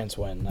against the Giants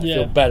win. I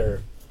feel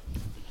better.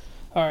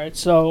 All right,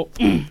 so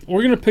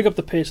we're going to pick up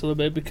the pace a little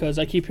bit because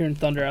I keep hearing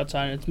thunder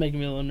outside and it's making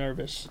me a little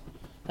nervous.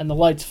 And the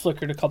lights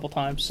flickered a couple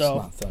times. So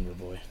It's not Thunder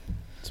Boy.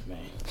 It's me.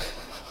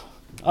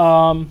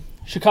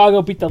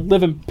 Chicago beat the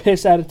living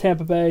piss out of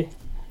Tampa Bay,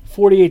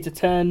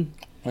 48-10.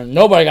 And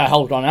nobody got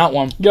helped on that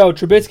one. Yo,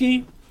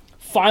 Trubisky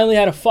finally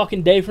had a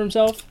fucking day for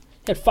himself.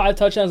 He had 5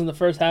 touchdowns in the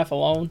first half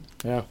alone.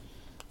 Yeah.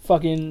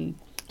 Fucking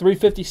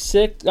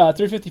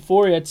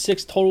 354. He had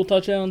 6 total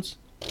touchdowns.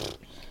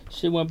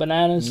 Shit went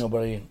bananas.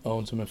 Nobody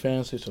owns him in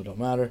fantasy, so it don't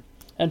matter.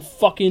 And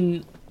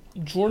fucking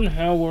Jordan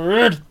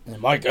Howard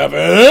And Mike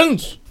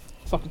Evans.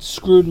 fucking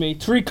screwed me.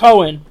 Tariq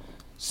Cohen,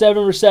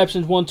 7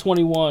 receptions,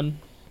 121.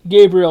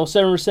 Gabriel,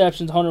 7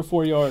 receptions,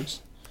 104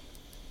 yards.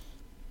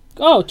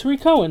 Oh,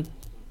 Tariq Cohen,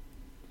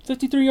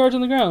 53 yards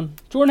on the ground.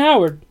 Jordan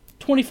Howard,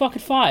 20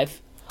 fucking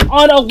 5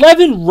 on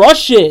 11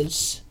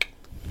 rushes.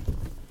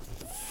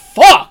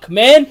 fuck,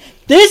 man.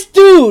 This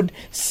dude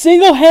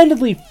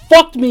single-handedly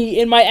fucked me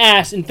in my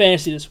ass in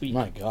fantasy this week.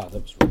 My God,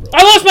 that was real.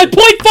 I lost my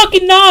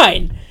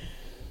 .9.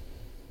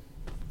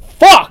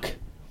 Fuck.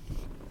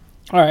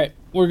 All right,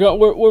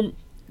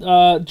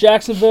 we're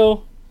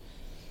Jacksonville,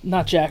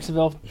 not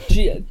Jacksonville.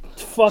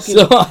 Fucking.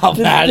 So how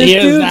bad he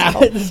is now.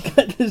 This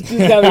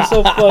dude's got me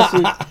so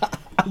flustered.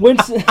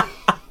 Winston.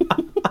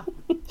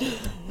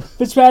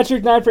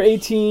 Fitzpatrick 9 for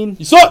 18.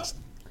 He sucks.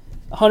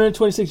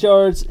 126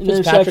 yards.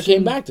 Fitzpatrick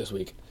came back this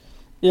week.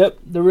 Yep,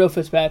 the real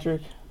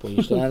Fitzpatrick.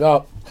 Please stand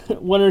up.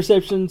 1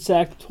 interception,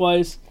 sacked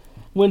twice.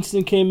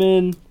 Winston came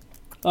in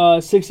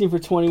 16 for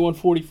 20,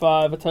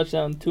 145, a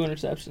touchdown, 2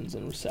 interceptions,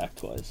 and was sacked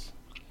twice.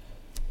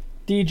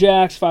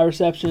 D-Jax, 5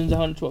 receptions,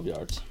 112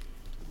 yards.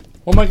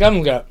 What Mike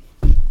Evans got?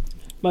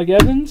 Mike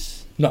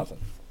Evans, Nothing.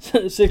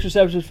 6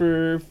 receptions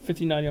for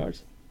 59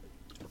 yards.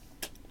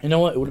 You know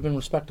what? It would have been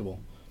respectable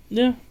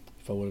Yeah.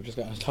 if I would have just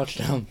gotten a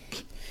touchdown.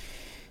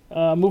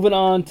 Moving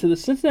on to the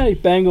Cincinnati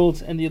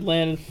Bengals and the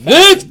Atlanta Falcons.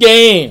 This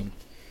game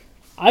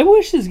I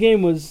wish this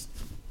game was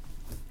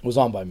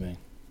on by me.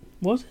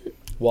 Was it?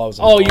 Well, I was.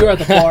 Oh, you were at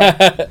the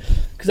bar.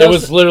 It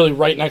was literally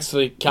right next to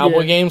the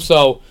Cowboy game,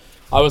 so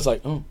I was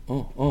like, oh.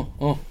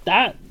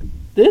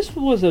 This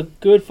was a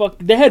good fuck.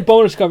 They had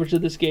bonus coverage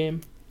of this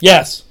game.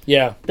 Yes,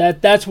 yeah.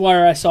 That's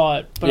where I saw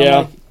it. But Yeah.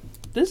 I'm like,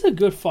 this is a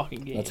good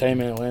fucking game. I'll tell you,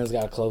 man, Atlanta's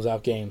got to close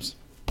out games.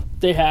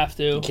 They have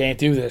to. You can't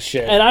do this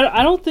shit. And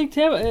I don't think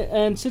Tampa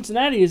and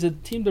Cincinnati is a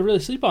team to really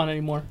sleep on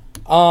anymore.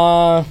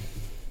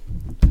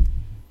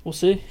 We'll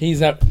see.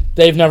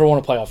 They've never won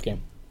a playoff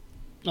game.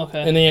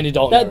 Okay. In the Andy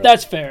Dalton era.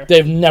 That's fair.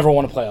 They've never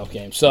won a playoff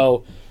game.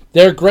 So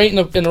they're great in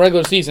the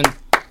regular season,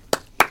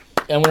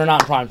 and we're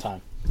not in prime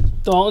time.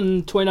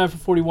 Dalton, 29 for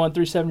 41,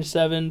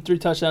 377, 3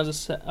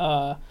 touchdowns,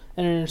 and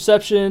an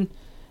interception.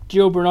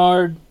 Gio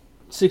Bernard,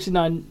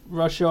 69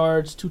 rush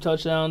yards, 2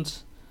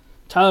 touchdowns.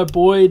 Tyler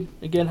Boyd,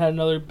 again, had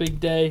another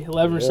big day.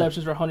 11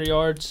 receptions for 100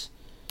 yards.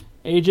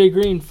 A.J.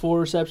 Green, 4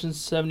 receptions,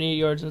 78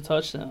 yards, and a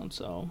touchdown.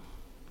 So,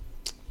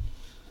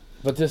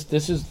 but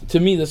this is, to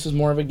me, this is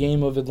more of a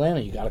game of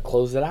Atlanta. You got to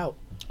close it out.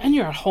 and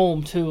you're at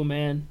home, too,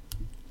 man.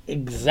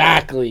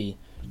 Exactly.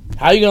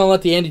 How are you going to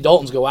let the Andy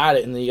Daltons go at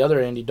it and the other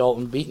Andy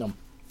Dalton beating them?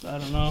 I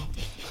don't know.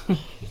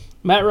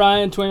 Matt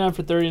Ryan, 29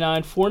 for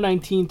 39,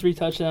 419, 3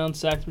 touchdowns,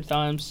 sacked 3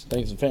 times.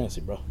 Thanks in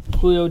fantasy, bro.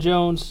 Julio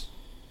Jones,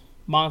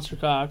 monster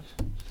cock.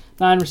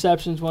 9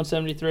 receptions,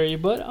 173.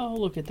 But, oh,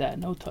 look at that.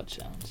 No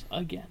touchdowns.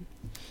 Again.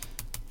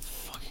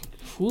 Fucking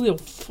Julio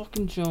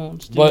fucking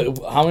Jones, dude.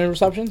 But how many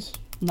receptions?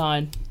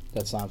 9.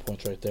 That's 9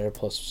 points right there,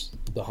 plus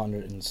the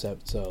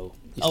 107. So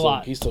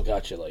he still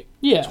got you like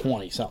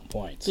 20-something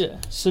points. Yeah.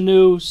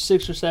 Sanu,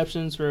 6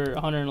 receptions for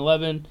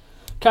 111.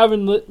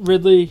 Calvin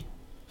Ridley,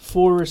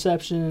 4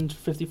 receptions,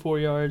 54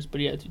 yards,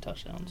 but he had 2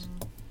 touchdowns.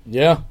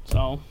 Yeah.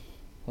 So,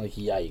 like,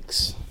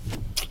 yikes.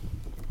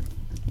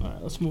 All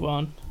right, let's move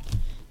on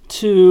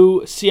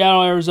to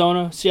Seattle,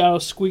 Arizona. Seattle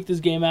squeaked this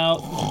game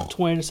out,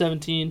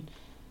 20-17.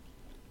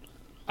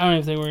 I don't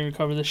even think we're going to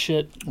cover this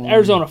shit.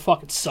 Arizona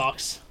fucking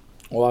sucks.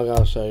 Well, I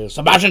gotta say,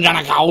 Sebastian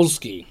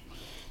Janikowski.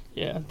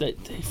 Yeah, they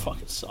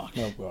fucking suck.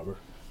 No rubber.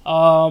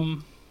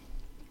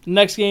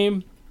 Next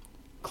game,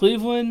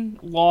 Cleveland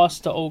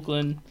lost to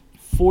Oakland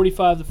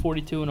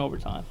 45-42 in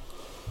overtime.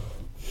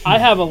 I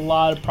have a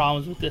lot of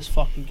problems with this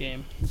fucking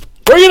game.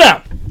 Bring it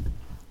out!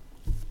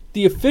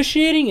 The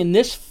officiating in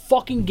this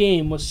fucking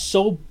game was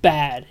so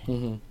bad.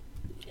 Mm-hmm.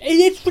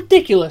 It's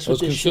ridiculous. It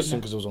was with this consistent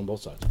shit. because it was on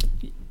both sides.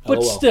 But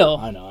LOL. still.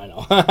 I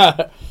know.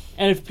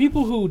 And if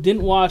people who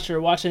didn't watch or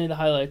watch any of the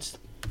highlights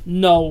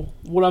know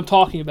what I'm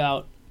talking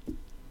about,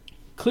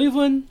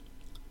 Cleveland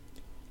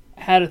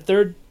had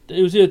it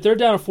was either third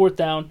down or fourth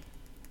down.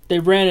 They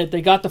ran it.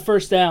 They got the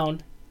first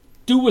down.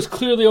 Dude was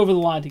clearly over the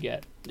line to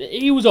get.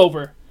 He was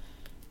over.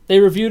 They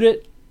reviewed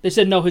it. They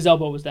said, no, his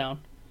elbow was down.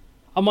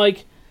 I'm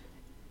like,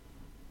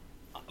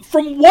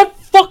 from what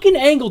fucking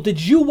angle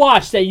did you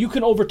watch that you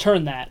can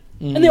overturn that?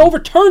 Mm-hmm. And they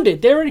overturned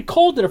it. They already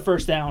called it a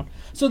first down.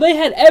 So they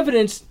had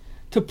evidence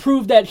to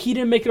prove that he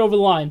didn't make it over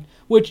the line,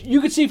 which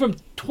you could see from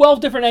 12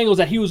 different angles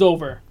that he was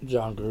over.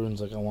 John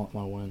Gruden's like, I want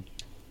my win.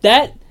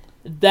 That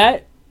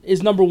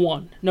is number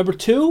one. Number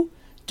two,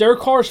 Derek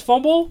Carr's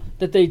fumble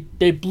that they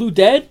blew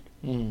dead,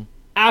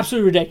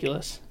 absolutely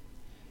ridiculous.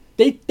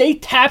 They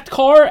tapped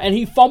Carr and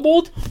he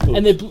fumbled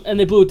and they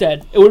blew it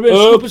dead. It would have been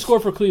a stupid score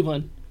for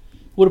Cleveland.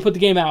 Would have put the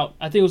game out.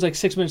 I think it was like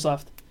 6 minutes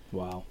left.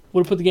 Wow.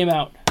 Would have put the game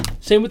out.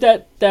 Same with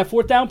that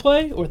fourth down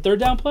play or third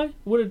down play.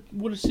 Would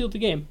have sealed the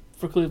game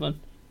for Cleveland.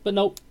 But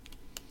nope.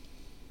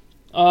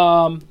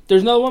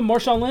 There's another one,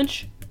 Marshawn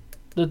Lynch.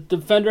 The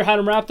defender had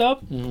him wrapped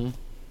up. Mm-hmm.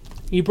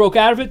 He broke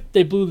out of it.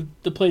 They blew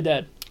the play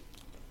dead.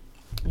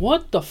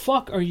 What the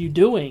fuck are you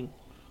doing?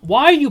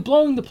 Why are you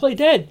blowing the play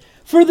dead?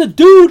 For the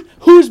dude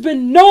who's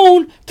been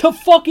known to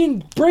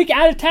fucking break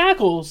out of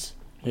tackles.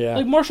 Yeah.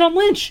 Like Marshawn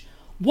Lynch.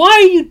 Why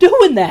are you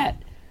doing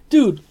that?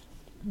 Dude,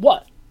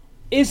 what?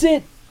 Is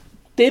it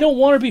they don't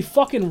want to be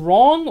fucking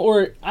wrong?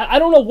 Or I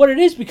don't know what it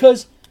is,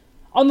 because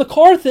on the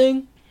Carr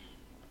thing,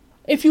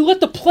 if you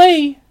let the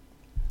play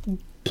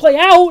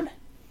out,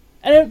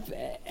 And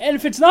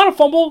if it's not a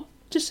fumble,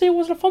 just say it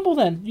wasn't a fumble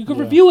then. You can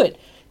Yeah. review it.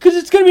 Because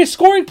it's going to be a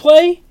scoring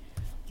play.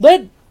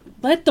 Let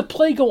the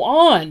play go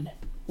on.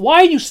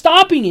 Why are you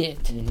stopping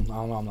it? I don't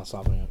know. I'm not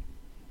stopping it.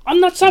 I'm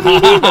not stopping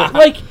it either.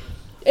 Like,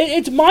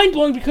 it's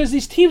mind-blowing because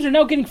these teams are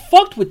now getting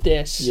fucked with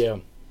this. Yeah.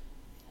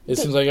 It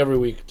seems like every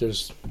week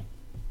there's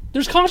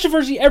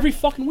controversy every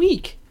fucking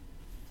week.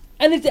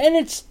 And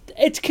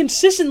it's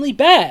consistently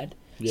bad.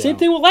 Yeah. Same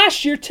thing with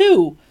last year,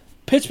 too.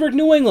 Pittsburgh,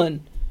 New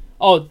England.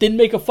 Oh, didn't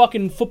make a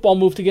fucking football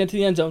move to get into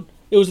the end zone.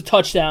 It was a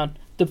touchdown.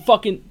 The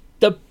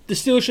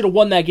Steelers should have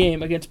won that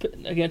game against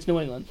New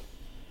England.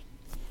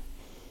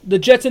 The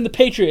Jets and the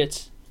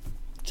Patriots.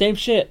 Same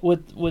shit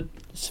with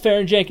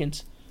Safarian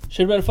Jenkins.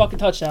 Should have been a fucking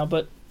touchdown,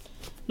 but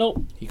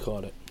nope. He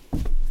caught it.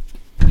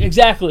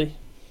 Exactly.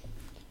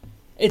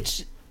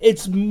 It's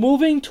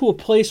moving to a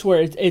place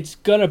where it's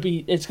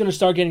gonna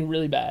start getting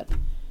really bad.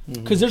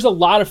 Because there's a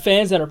lot of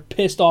fans that are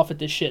pissed off at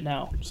this shit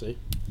now. See?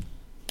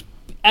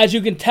 As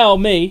you can tell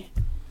me.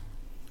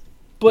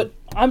 But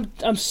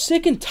I'm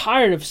sick and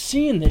tired of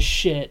seeing this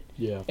shit.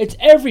 Yeah. It's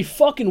every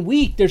fucking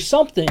week there's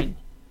something.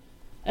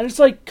 And it's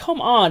like, come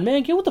on,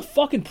 man, get with the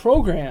fucking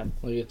program.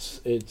 Like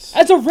it's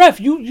As a ref,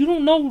 you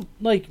don't know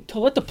like to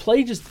let the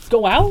play just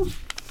go out?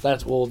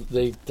 that's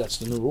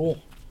the new rule.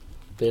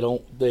 They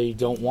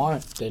don't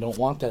want it. They don't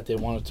want that. They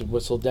want it to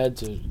whistle dead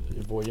to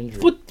avoid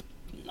injury. But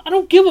I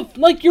don't give a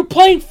like you're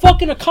playing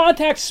fucking a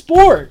contact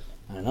sport.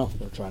 I know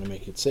they're trying to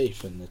make it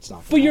safe, and it's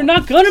not. But you're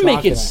not gonna It's make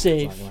not it gonna-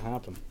 safe. It's not gonna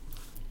happen.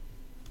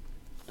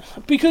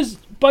 Because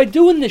by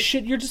doing this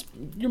shit,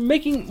 you're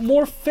making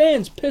more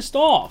fans pissed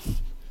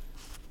off,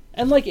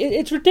 and like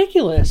it's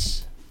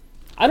ridiculous.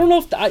 I don't know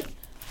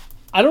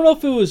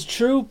if it was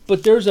true,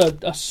 but there's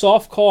a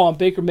soft call on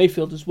Baker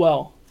Mayfield as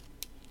well.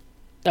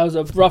 That was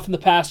a roughing the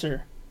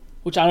passer,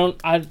 which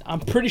I'm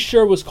pretty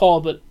sure was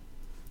called, but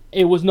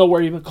it was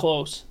nowhere even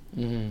close.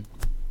 Mm-hmm.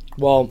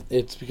 Well,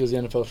 it's because the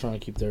NFL is trying to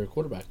keep their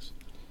quarterbacks.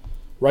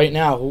 Right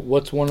now,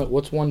 what's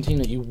one team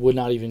that you would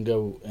not even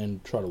go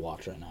and try to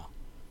watch right now?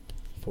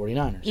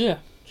 49ers. Yeah.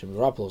 Jimmy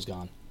Garoppolo's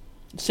gone.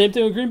 Same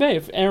thing with Green Bay.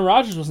 If Aaron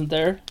Rodgers wasn't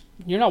there,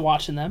 you're not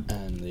watching them.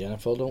 And the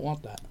NFL don't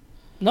want that.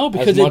 No,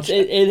 because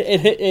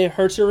it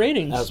hurts their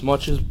ratings. As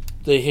much as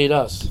they hate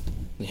us,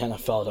 the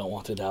NFL don't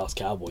want the Dallas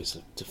Cowboys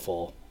to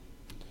fall.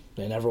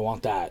 They never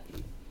want that.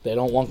 They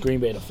don't want Green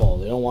Bay to fall.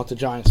 They don't want the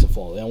Giants to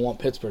fall. They don't want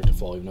Pittsburgh to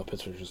fall, even though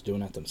Pittsburgh's just doing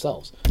that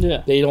themselves.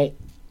 Yeah. They don't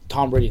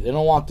Tom Brady. They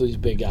don't want these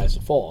big guys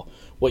to fall.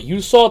 What you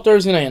saw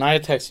Thursday night, and I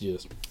had texted you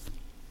this,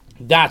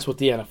 that's what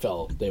the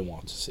NFL they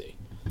want to see.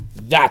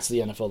 That's the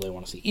NFL they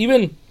want to see.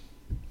 Even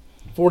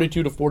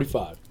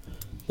 42-45,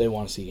 they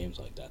want to see games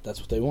like that. That's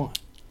what they want.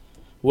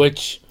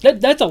 Which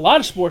That's a lot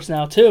of sports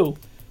now too.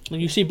 When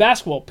you see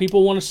basketball,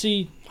 people want to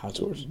see high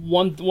scores.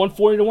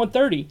 140 to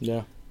 130.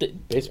 Yeah.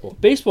 Baseball.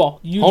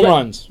 Baseball, Home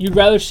runs. You'd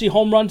rather see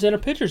home runs than a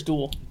pitcher's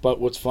duel. But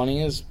what's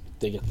funny is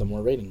they get the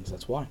more ratings.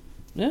 That's why.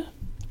 Yeah.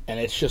 And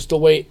it's just the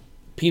way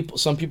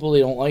some people they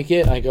don't like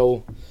it. I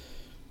go,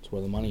 it's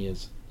where the money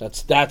is.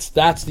 That's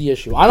the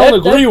issue. I don't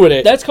agree with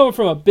it. That's coming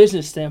from a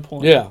business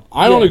standpoint. Yeah,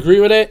 I don't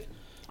agree with it.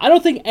 I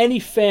don't think any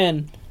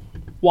fan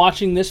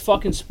watching this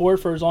fucking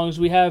sport for as long as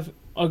we have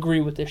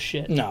agree with this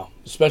shit. No,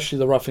 especially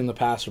the roughing the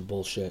passer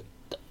bullshit.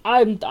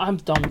 I'm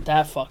done with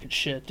that fucking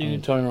shit, dude.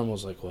 And Tony Romo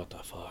was like, what the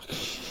fuck?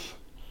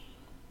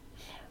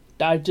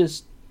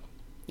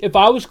 If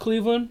I was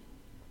Cleveland,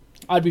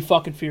 I'd be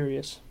fucking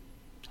furious.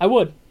 I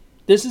would.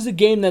 This is a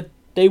game that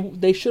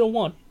they should have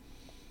won.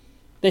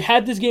 They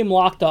had this game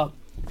locked up.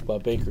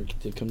 But Baker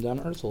did come down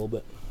to earth a little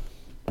bit.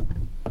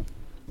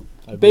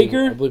 I believe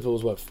it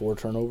was 4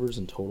 turnovers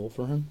in total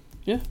for him.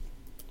 Yeah.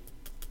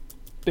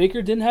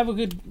 Baker didn't have a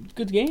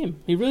good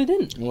game. He really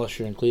didn't. Unless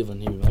you're in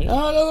Cleveland, he would be like,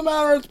 oh, it doesn't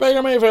matter, it's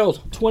Baker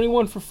Mayfield.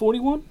 21 for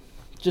 41,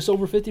 just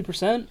over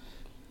 50%.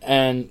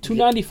 And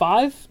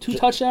 295, 2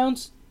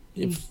 touchdowns.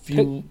 If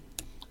you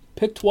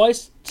picked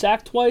twice,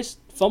 sacked twice,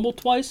 fumbled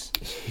twice,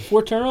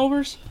 4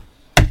 turnovers.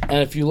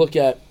 And if you look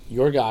at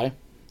your guy,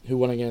 who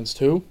went against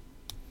who?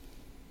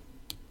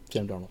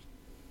 Sam Darnold.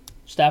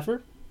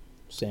 Stafford?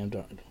 Sam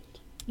Darnold.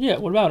 Yeah,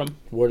 what about him?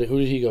 Who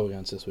did he go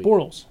against this week?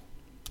 Bortles.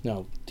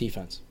 No,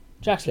 defense.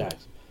 Jacksonville.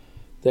 Jags.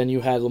 Then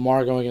you had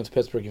Lamar going against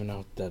Pittsburgh, even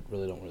though that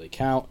don't really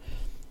count.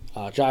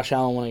 Josh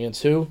Allen went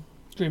against who?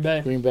 Green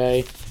Bay. Green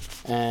Bay.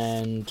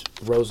 And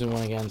Rosen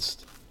went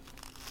against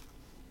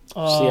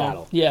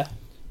Seattle. Yeah.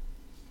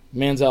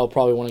 Manziel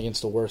probably went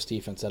against the worst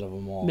defense out of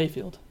them all.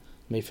 Mayfield.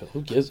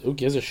 Who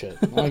gives a shit?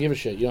 I don't give a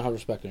shit. You don't have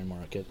respect anymore,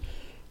 kid.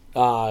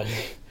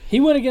 He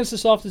went against the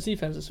softest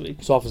defense this week.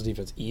 Softest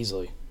defense,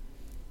 easily.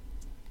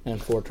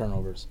 And 4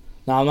 turnovers.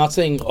 Now, I'm not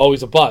saying,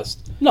 he's a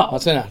bust. No. I'm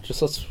not saying that.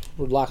 Just let's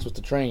relax with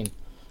the train.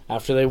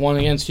 After they won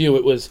against you,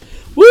 it was,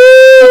 woo,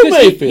 because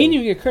Mayfield. he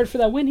didn't get credit for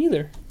that win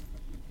either.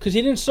 Because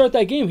he didn't start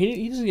that game.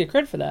 He doesn't get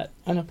credit for that.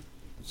 I know.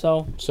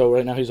 So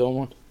right now he's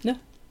 0-1? Yeah.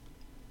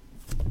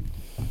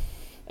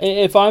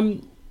 If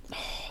I'm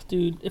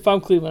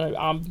Cleveland,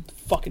 I'm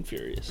fucking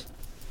furious.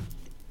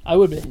 I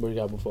would be. What do you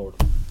got to move forward?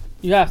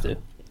 You have to.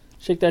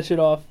 Shake that shit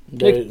off.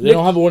 They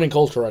don't have a winning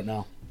culture right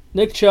now.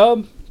 Nick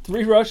Chubb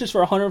 3 rushes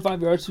for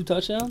 105 yards, 2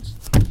 touchdowns.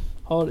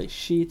 Holy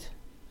shit.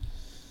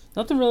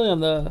 Nothing really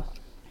on the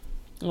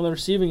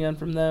receiving end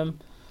from them.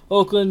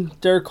 Oakland,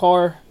 Derek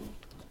Carr,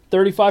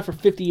 35 for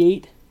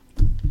 58.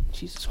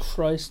 Jesus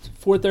Christ.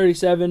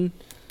 437,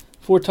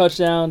 4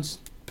 touchdowns,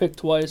 picked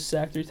twice,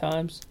 sacked 3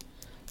 times.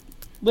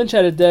 Lynch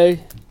had a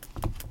day.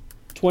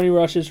 20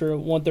 rushes for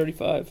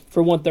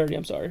 130,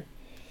 I'm sorry.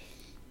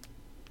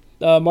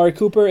 Mari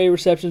Cooper, 8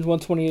 receptions,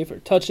 128 for a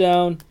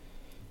touchdown.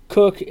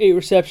 Cook, 8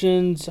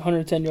 receptions,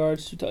 110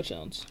 yards, 2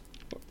 touchdowns.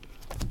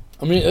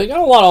 I mean, they got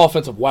a lot of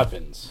offensive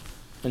weapons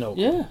in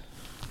Oakland. Yeah.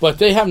 But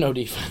they have no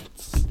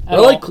defense.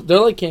 At They're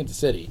like Kansas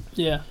City.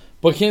 Yeah.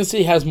 But Kansas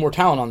City has more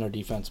talent on their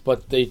defense,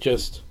 but their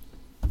defense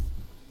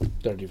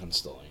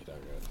still ain't that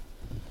good.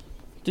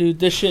 Dude,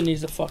 this shit needs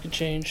to fucking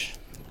change.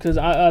 Because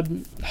I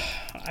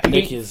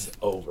Nick hate, is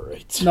over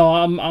it.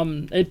 no,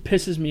 it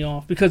pisses me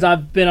off because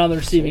I've been on the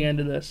receiving end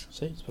of this.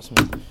 See, it's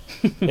pissing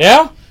me.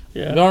 Yeah?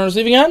 You Yeah. been on the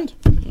receiving end?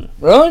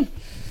 Really?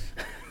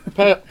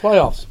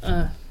 Playoffs.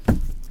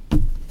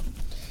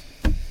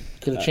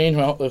 Could have changed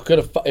my.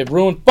 It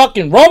ruined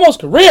fucking Romo's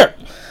career.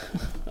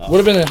 Would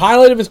have been the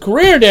highlight of his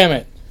career. Damn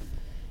it.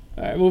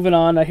 All right, moving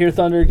on. I hear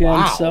thunder again.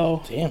 Wow.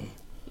 So, Damn.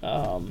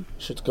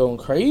 Shit's going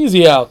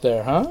crazy out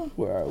there, huh?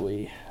 where are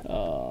we?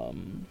 I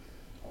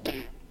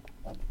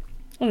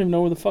don't even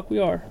know where the fuck we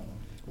are.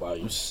 Wow,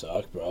 you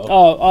suck, bro.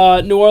 Oh,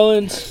 New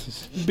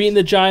Orleans beating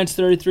the Giants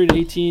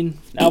 33-18.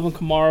 Alvin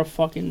Kamara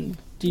fucking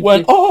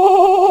Went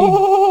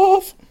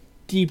off.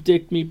 deep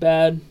dicked me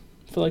bad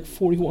for like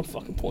 41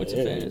 fucking points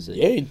of fantasy.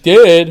 Yeah, he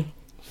did.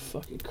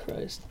 Fucking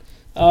Christ.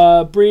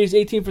 Breeze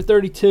 18 for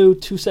 32,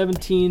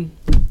 217.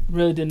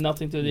 Really did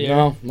nothing through the air.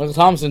 No, Michael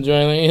Thompson didn't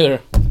do anything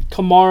either.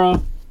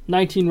 Kamara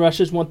 19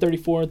 rushes,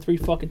 134, and 3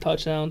 fucking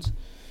touchdowns.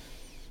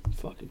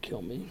 Fucking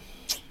kill me.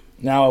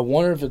 Now I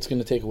wonder if it's going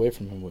to take away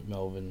from him with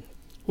Melvin.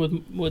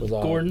 With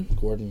Gordon?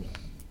 Gordon.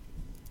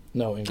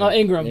 No, Ingram. Oh,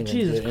 Ingram.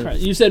 Jesus Yeah,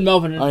 Christ. You said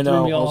Melvin and I it threw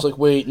know. me I off. was like,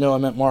 wait, no, I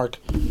meant Mark.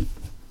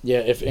 Yeah,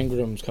 if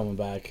Ingram's coming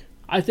back.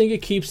 I think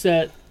it keeps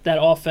that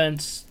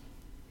offense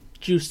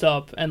juiced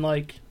up and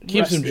like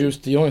Keeps him rested,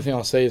 juiced. The only thing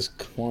I'll say is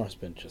Kamara's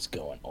been just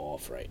going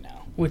off right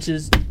now. which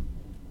is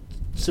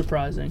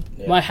surprising.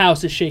 Yeah. My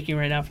house is shaking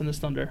right now from this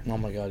thunder. Oh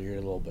my god, you're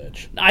a little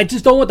bitch. I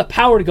just don't want the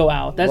power to go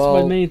out. That's my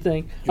Well, main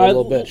thing. you're a All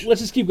right, little bitch.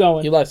 Let's just keep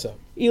going. Eli so.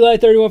 Eli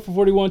 31 for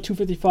 41,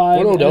 255,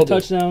 What did and Odell a do?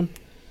 touchdown.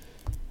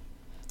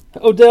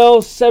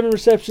 Odell 7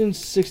 receptions,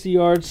 60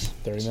 yards.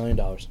 $30 million.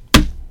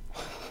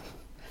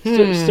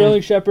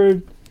 Sterling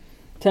Shepard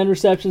 10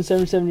 receptions,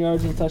 77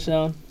 yards, and a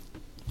touchdown.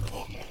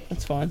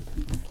 That's fine.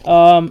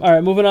 All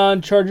right, moving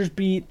on. Chargers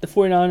beat the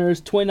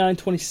 49ers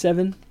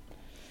 29-27.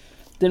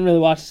 Didn't really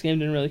watch this game.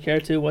 Didn't really care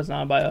to. It wasn't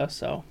on by us,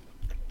 so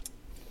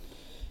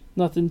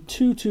nothing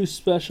too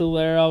special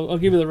there. I'll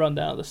give you the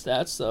rundown of the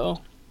stats,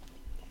 though.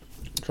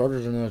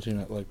 Chargers are another team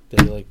that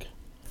they like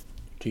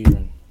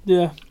cheating.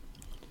 Yeah.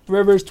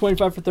 Rivers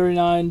 25 for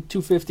 39,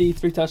 250,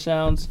 3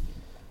 touchdowns,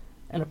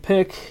 and a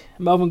pick.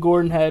 Melvin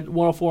Gordon had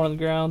 104 on the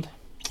ground.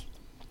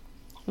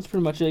 That's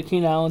pretty much it.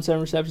 Keenan Allen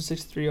 7 receptions,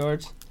 63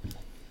 yards.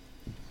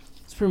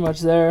 That's pretty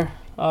much there.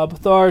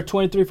 Bethard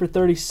 23 for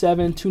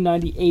 37,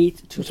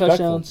 298, 2 Respectful.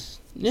 touchdowns.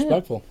 Yeah.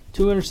 Respectful.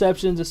 2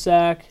 interceptions, a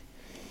sack.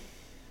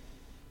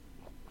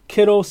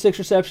 Kittle 6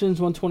 receptions,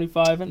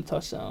 125, and a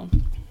touchdown.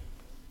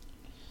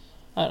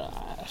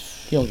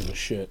 He don't give a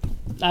shit.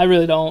 I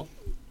really don't.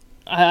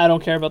 I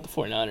don't care about the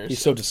 49ers.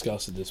 He's so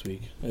disgusted this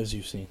week, as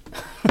you've seen.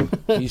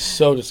 He's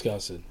so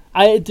disgusted.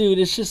 Dude,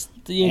 it's just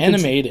the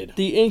Animated.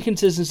 The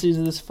inconsistencies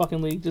of this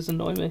fucking league just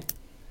annoy me.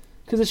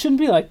 Because it shouldn't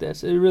be like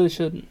this. It really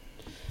shouldn't.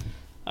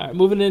 All right,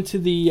 moving into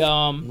the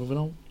Moving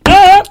on.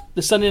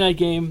 the Sunday night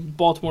game,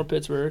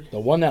 Baltimore-Pittsburgh. The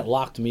one that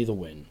locked me the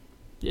win.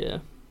 Yeah.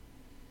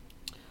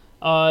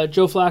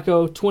 Joe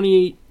Flacco,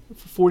 28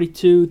 for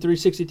 42,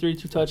 363,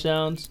 2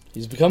 touchdowns.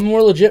 He's becoming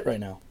more legit right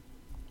now.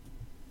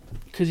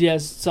 Because he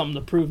has something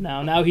to prove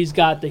now. Now he's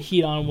got the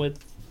heat on with...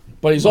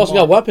 But he's also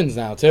got weapons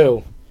now,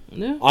 too.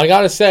 Yeah. I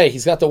gotta say,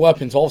 he's got the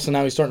weapons. All of a sudden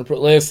now he's starting to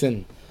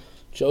listen.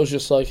 Joe's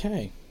just like,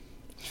 hey,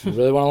 you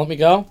really want to let me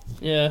go?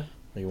 Yeah.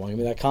 Or you want to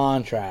give me that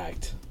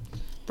contract?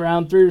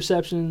 Brown, 3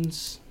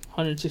 receptions,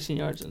 116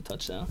 yards, and a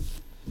touchdown.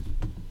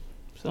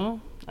 So,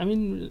 I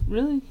mean,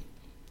 really?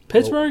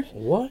 Pittsburgh?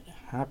 What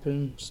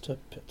happens to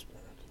Pittsburgh?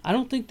 I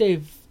don't think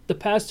they've... The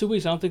past 2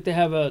 weeks, I don't think they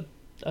have a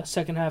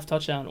second half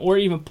touchdown. Or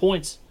even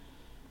points.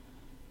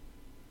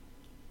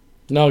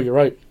 No, you're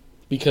right.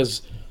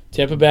 Because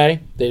Tampa Bay,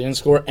 they didn't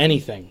score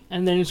anything.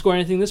 And they didn't score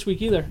anything this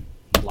week either.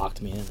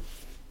 Locked me in.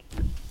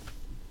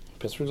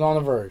 Pittsburgh's on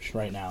the verge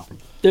right now.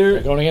 They're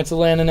They're going against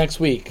Atlanta next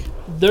week.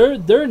 they're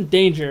in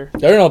danger.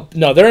 They're in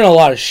a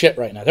lot of shit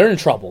right now. They're in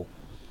trouble.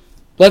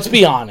 Let's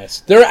be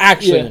honest. They're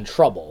actually Yeah. in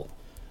trouble.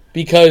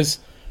 Because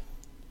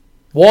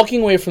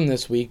walking away from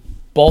this week,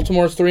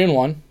 Baltimore's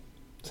 3-1,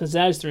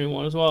 Cincinnati's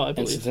 3-1 as well, I and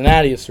believe.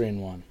 Cincinnati is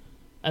 3-1.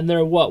 And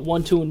they're what,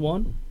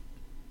 1-2-1?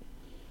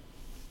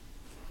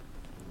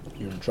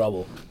 You're in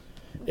trouble.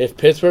 If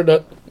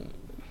Pittsburgh,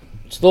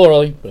 it's still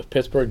early, but if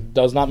Pittsburgh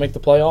does not make the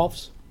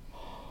playoffs,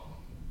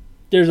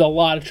 There's a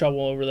lot of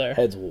trouble over there.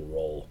 heads will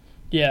roll.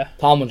 Yeah,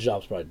 Tomlin's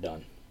job's probably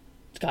done.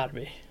 it's got to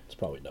be. It's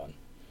probably done.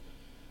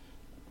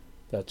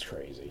 That's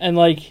crazy. And,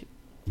 like,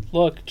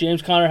 look,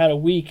 James Conner had a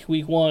week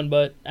 1,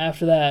 but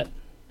after that,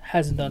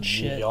 hasn't done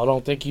shit. Y'all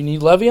don't think you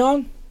need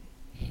Le'Veon?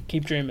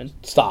 Keep dreaming.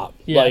 Stop.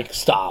 Yeah. Like,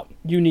 stop.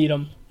 You need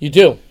him. You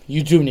do.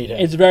 You do need him.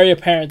 It's very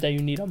apparent that you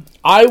need him.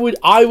 I would,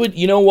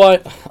 you know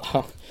what?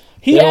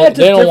 He They don't- adds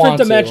a they don't different want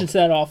to. dimension to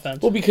that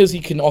offense. Well, because he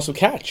can also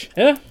catch.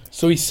 Yeah.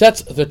 So he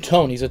sets the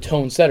tone. He's a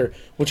tone setter,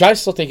 which I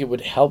still think it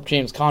would help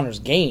James Conner's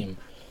game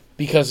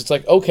because it's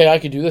like, okay, I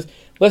could do this.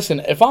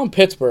 Listen, if I'm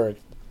Pittsburgh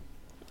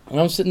and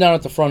I'm sitting down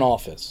at the front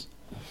office,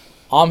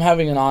 I'm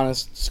having an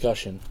honest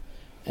discussion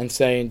and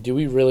saying, do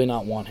we really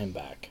not want him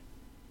back?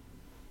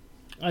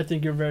 I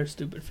think you're very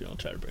stupid if you don't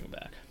try to bring him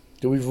back.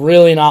 Do we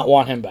really not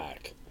want him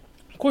back?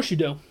 Of course you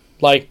do.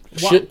 Like,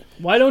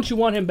 Why don't you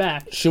want him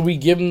back? should we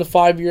give him the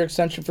 5-year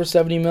extension for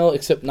 $70 million,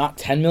 except not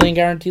 $10 million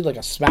guaranteed, like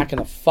a smack in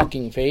the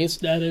fucking face,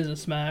 That is a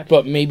smack.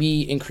 but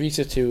maybe increase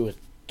it to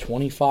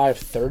 $25,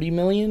 $30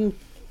 million?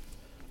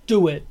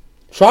 Do it.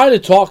 Try to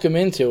talk him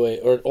into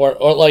it, or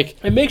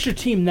like, It makes your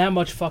team that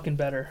much fucking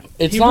better.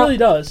 It's he not- really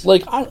does.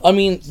 like I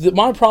mean,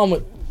 my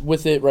problem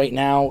with it right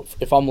now,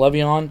 if I'm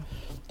Le'Veon,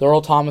 the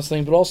Earl Thomas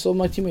thing, but also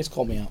my teammates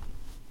called me out.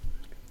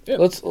 Yeah.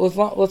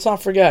 Let's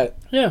not forget,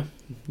 Yeah.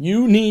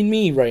 you need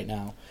me right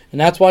now, and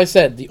that's why I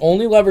said the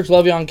only leverage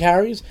Le'Veon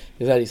carries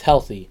is that he's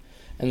healthy,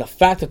 and the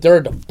fact that they're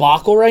a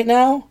debacle right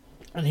now,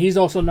 And he's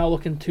also not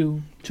looking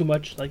too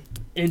much like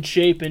in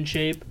shape.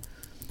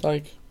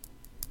 like,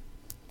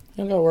 you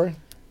don't gotta worry.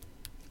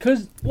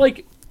 Because,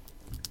 like,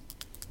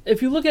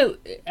 if you look at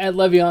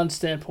Le'Veon's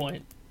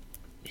standpoint,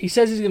 he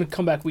says he's going to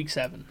come back week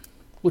 7,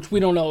 which we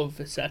don't know if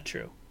it's that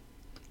true.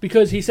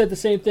 Because he said the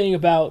same thing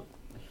about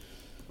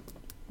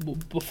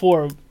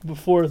before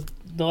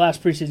the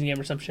last preseason game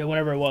or some shit,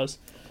 whenever it was.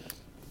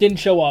 Didn't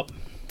show up.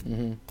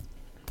 Mm-hmm.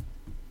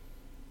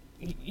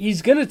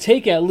 He's going to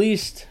take at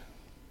least,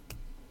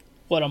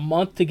 a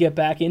month to get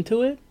back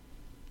into it?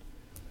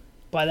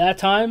 By that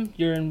time,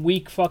 you're in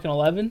week fucking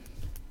 11?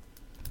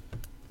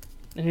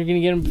 And you're going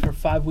to get him for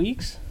 5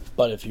 weeks?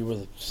 But if you were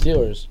the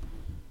Steelers,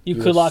 You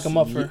could lock him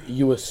up for...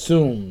 You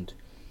assumed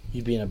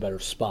you'd be in a better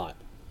spot.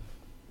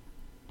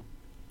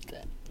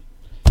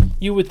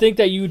 You would think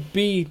that you'd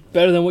be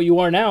better than what you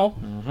are now.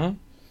 Mm-hmm.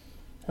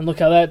 And look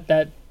how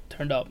that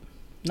turned up.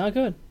 Not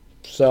good.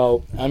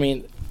 So, I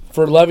mean,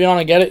 for Le'Veon,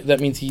 I get it. That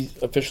means he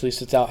officially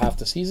sits out half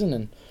the season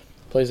and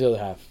plays the other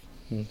half.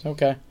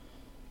 Okay.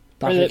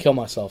 Not going to kill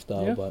myself,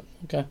 though, Yeah. but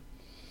okay.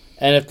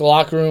 And if the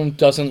locker room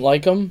doesn't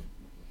like him,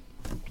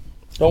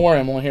 don't worry,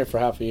 I'm only here for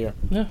half a year.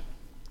 Yeah.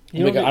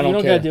 You Big, don't, I don't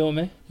got care. to deal with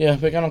me. Yeah,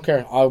 Vic, I don't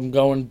care. I'm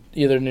going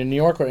either to New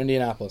York or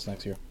Indianapolis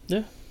next year.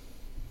 Yeah.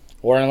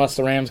 Or unless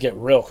the Rams get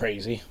real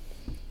crazy.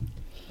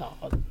 Oh,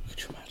 Could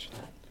you imagine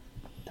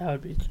that? that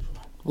would be...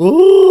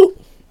 Ooh.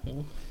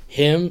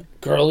 Him,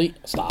 Gurley,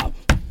 stop.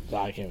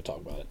 I can't even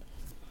talk about it.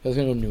 I was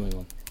going to go to New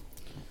England.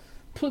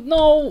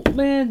 No,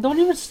 man, don't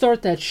even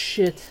start that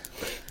shit.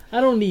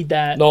 I don't need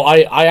that. No,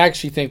 I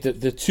actually think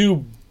that the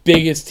two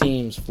biggest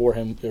teams for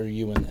him are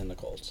you and the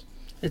Colts.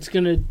 It's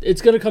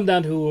gonna come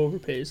down to who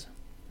overpays.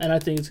 And I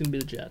think it's gonna be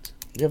the Jets.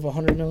 You have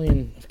 $100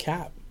 million of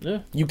cap. Yeah.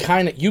 You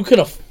can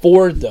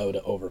afford though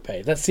to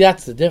overpay. That's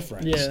the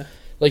difference. Yeah.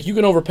 Like you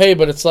can overpay,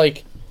 but it's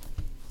like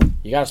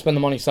you got to spend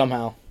the money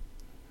somehow.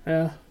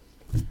 Yeah.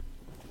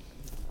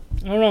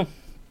 I don't know.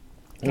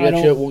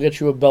 We'll get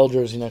you a Bell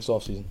jersey next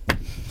offseason.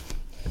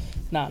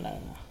 No. All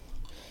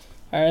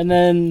right, and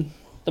then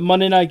the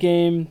Monday night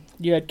game,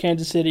 you had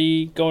Kansas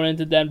City going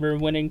into Denver,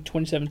 winning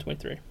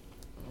 27-23.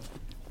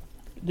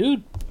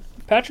 Dude,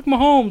 Patrick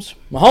Mahomes,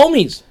 My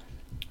homies.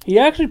 he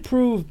actually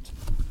proved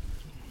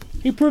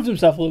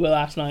himself a little bit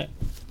last night.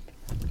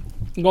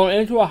 Going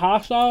into a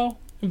hostile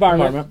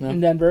environment Yeah.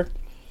 in Denver,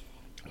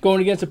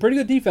 going against a pretty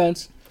good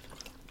defense.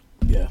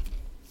 Yeah.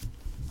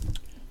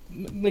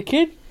 The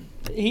kid,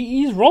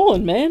 he's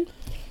rolling, man.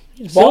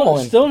 He's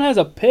balling. Still has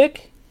a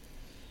pick.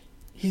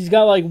 He's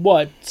got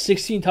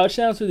 16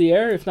 touchdowns through the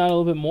air, if not a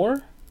little bit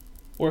more,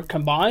 or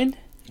combined.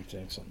 I'm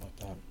saying something like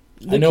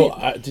that. The I know.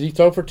 kid- Did he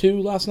throw for 2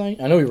 last night?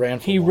 I know he ran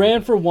for He 1.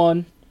 ran for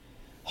 1.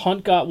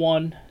 Hunt got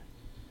 1.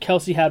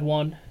 Kelsey had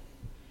 1.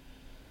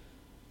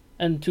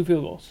 And 2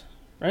 field goals,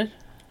 right?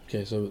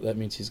 Okay, so that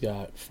means he's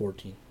got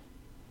 14.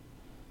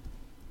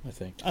 I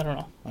think. I don't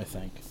know.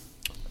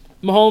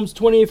 Mahomes,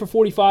 28 for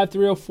 45,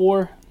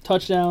 304,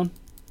 touchdown.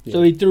 Yeah.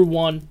 So he threw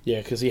 1.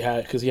 Yeah, because he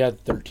had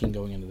 13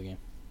 going into the game.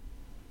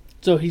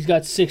 So he's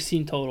got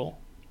 16 total.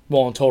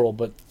 Well, in total,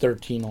 but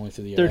 13 only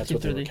through the air. That's 13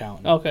 what they through were the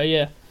counting. Okay,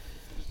 yeah.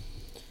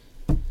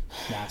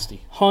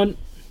 Nasty. Hunt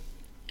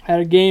had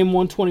a game,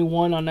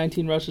 121 on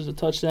 19 rushes, a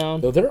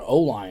touchdown. Though their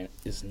O-line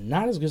is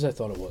not as good as I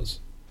thought it was.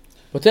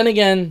 But then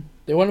again,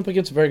 they went up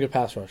against a very good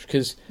pass rush.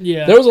 Because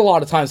Yeah. there was a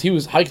lot of times he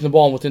was hiking the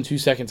ball and within 2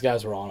 seconds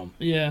guys were on him.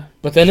 Yeah.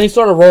 But then they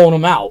started rolling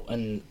him out.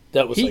 And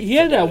that was He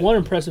had that one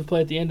impressive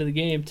play at the end of the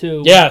game,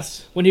 too.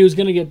 Yes. When he was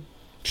going to get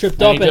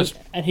tripped And up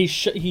he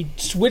he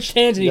switched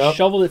hands and Yep. he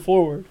shoveled it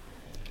forward.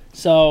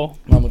 So,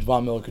 Not much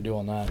Von Miller could do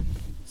on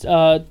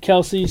that.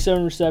 Kelsey,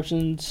 7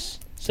 receptions,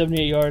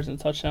 78 yards and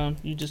a touchdown.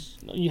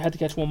 You had to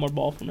catch one more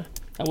ball from it.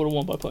 I would have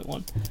won by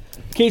 0.1.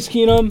 Case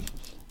Keenum,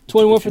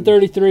 21 for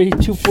 33,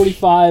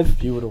 245.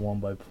 If you would have won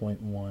by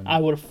 0.1, I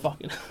would have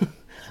fucking.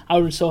 I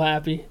would have been so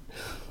happy.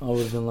 I would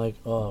have been like,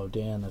 oh,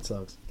 damn, that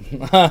sucks.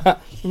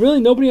 Really,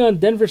 nobody on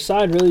Denver's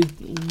side really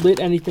lit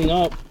anything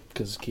up.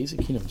 Because Casey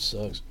Keenum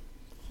sucks.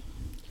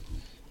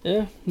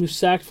 Yeah, he was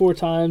sacked 4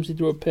 times. He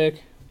threw a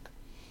pick.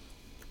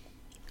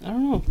 I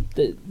don't know.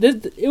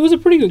 It was a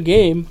pretty good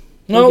game.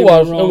 No, it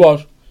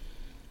was.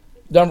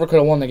 Denver could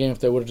have won the game if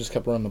they would have just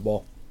kept running the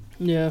ball.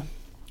 Yeah.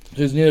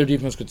 Because neither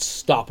defense could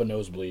stop a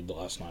nosebleed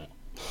last night.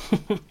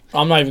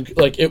 I'm not even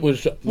like it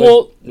was.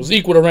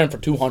 Zeke would have ran for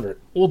 200.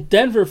 Well,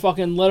 Denver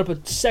fucking let up a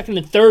 2nd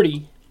and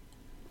 30.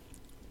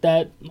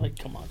 That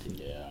come on, dude.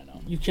 Yeah, I know.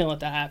 You can't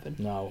let that happen.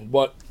 No,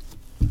 but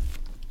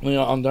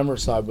on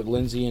Denver's side with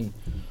Lindsey and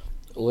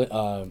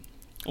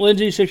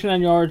Lindsey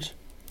 69 yards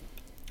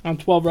on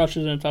 12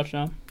 rushes and a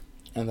touchdown.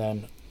 And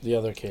then the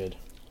other kid,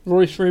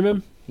 Royce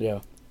Freeman, yeah,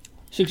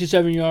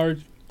 67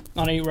 yards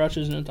on 8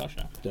 rushes and a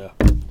touchdown. yeah,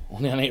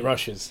 only on 8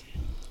 rushes.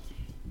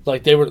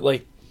 Like they were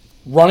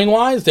running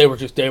wise, they were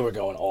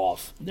going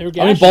off. They were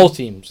I mean, gashing. both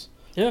teams.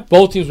 Yeah.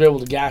 Both teams were able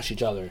to gash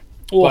each other.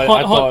 Well,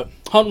 But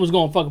Hunt was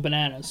going fucking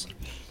bananas.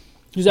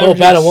 He was bad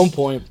averaging- at one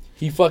point.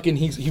 He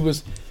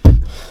was.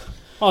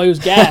 Oh, he was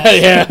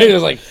gassed. Yeah, he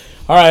was like,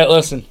 all right,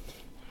 listen.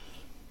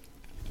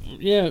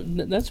 Yeah,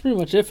 that's pretty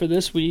much it for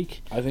this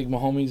week. I think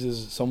Mahomes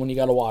is someone you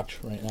got to watch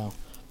right now.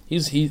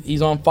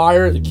 He's on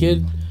fire. The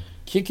kid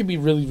can be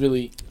really,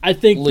 really. I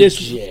think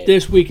legit.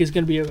 this week is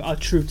going to be a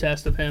true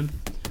test of him.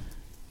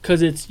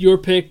 Because it's your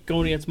pick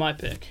going against my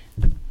pick.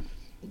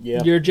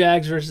 Yeah. Your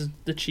Jags versus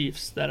the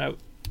Chiefs.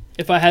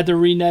 If I had to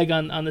renege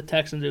on the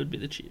Texans, it would be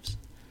the Chiefs.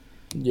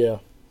 Yeah.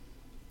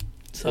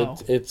 So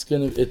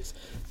It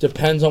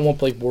depends on what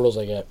Blake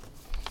Bortles I get,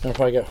 and if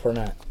I get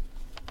Fournette.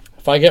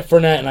 If I get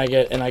Fournette and I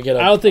get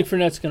I don't think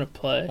Fournette's going to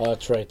play. Oh,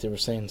 that's right. They were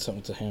saying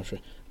something to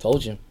hamstring.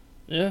 Told you.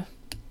 Yeah.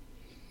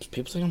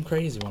 People think I'm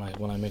crazy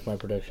when I make my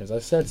predictions. I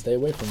said stay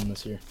away from him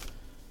this year.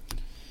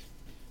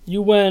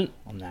 You went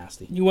I'm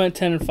nasty.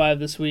 10-5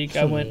 this week.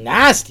 I went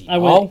nasty. I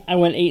went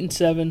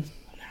 8-7.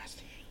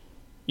 Nasty.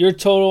 Your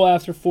total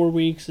after 4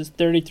 weeks is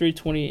 33,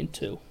 28, and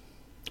 2.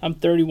 I'm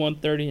 31,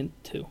 30, and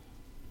 2.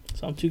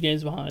 So I'm 2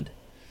 games behind.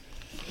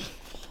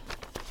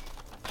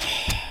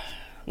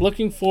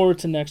 Looking forward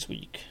to next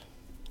week.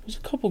 There's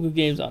a couple good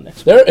games on next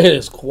week. There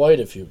is quite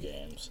a few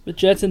games. The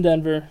Jets in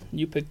Denver.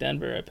 You picked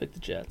Denver. I picked the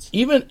Jets.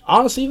 Even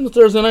the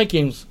Thursday night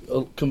game's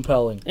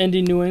compelling.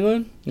 Indy, New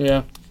England.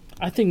 Yeah.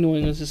 I think New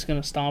England's just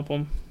going to stomp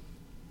them.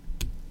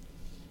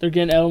 They're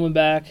getting Edelman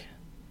back.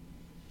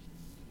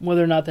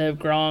 Whether or not they have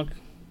Gronk,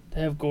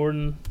 they have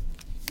Gordon,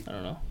 I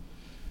don't know.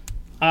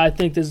 I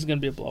think this is going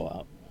to be a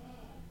blowout.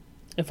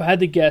 If I had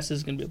to guess, this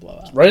is going to be a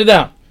blowout. Write it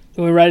down.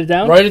 Can we write it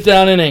down? Write it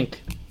down in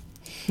ink.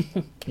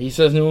 He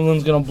says New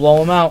England's going to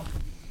blow him out.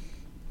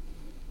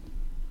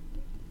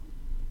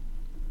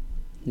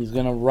 He's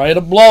going to write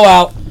a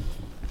blowout.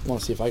 I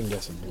want to see if I can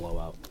guess a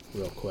blowout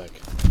real quick.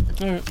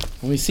 All right.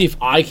 Let me see if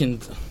I can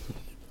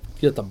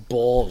get the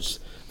balls.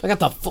 If I got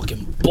the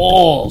fucking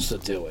balls to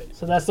do it.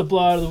 So that's the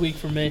blowout of the week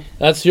for me.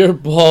 That's your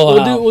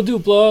blowout. We'll do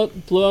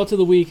blowout of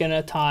the week and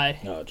a tie.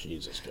 Oh,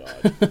 Jesus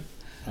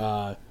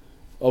God.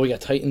 We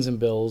got Titans and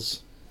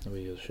Bills.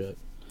 Nobody gives a shit.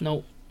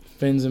 Nope.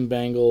 Fins and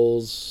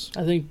Bengals.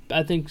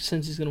 I think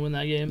Cincy's going to win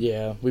that game.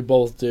 Yeah, we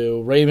both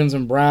do. Ravens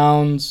and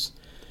Browns.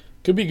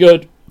 Could be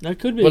good. That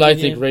could be But I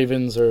think game.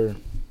 Ravens are...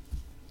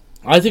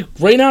 I think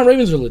right now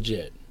Ravens are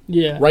legit.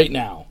 Yeah. Right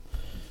now.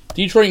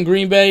 Detroit and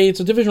Green Bay, it's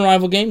a division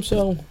rival game,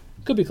 so...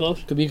 Could be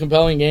close. Could be a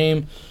compelling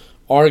game.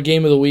 Our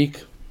game of the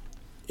week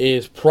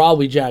is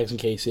probably Jags and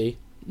KC.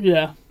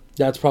 Yeah.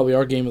 That's probably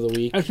our game of the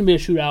week. That's going to be a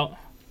shootout.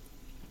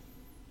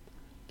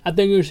 I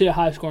think we're going to see a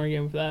high-scoring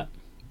game for that.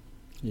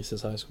 He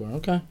says high score.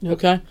 Okay. Yep.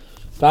 Okay.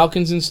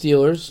 Falcons and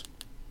Steelers.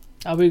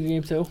 That'll be a good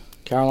game, too.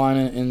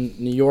 Carolina and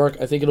New York.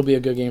 I think it'll be a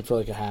good game for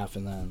like a half,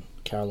 and then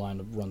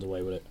Carolina runs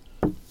away with it.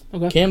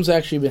 Okay. Cam's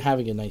actually been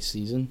having a nice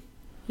season,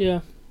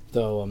 Yeah.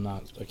 though I'm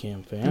not a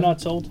Cam fan. I'm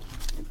not sold.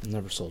 I'm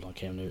never sold on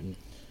Cam Newton.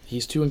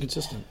 He's too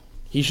inconsistent.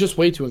 He's just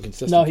way too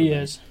inconsistent. No, for he me.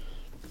 is.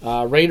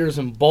 Raiders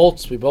and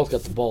Bolts. We both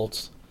got the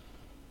Bolts.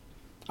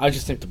 I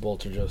just think the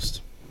Bolts are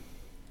just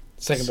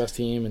second best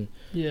team, and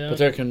Yeah. but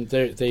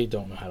they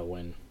don't know how to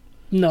win.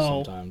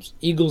 No. Sometimes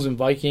Eagles and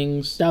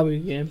Vikings. That'll be a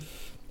game.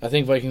 I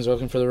think Vikings are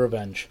looking for the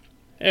revenge.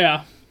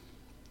 Yeah.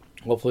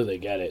 Hopefully they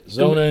get it.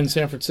 Zona in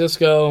San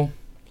Francisco.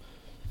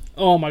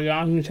 Oh, my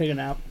God. I'm going to take a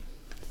nap.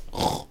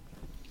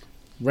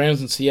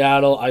 Rams in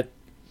Seattle.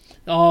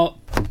 Oh,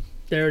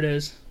 there it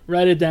is.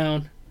 Write it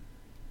down.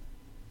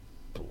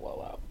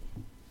 Blowout.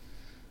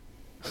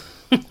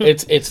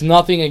 It's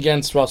nothing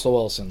against Russell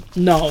Wilson.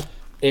 No.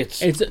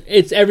 It's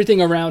It's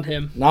everything around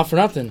him. not for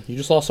nothing. You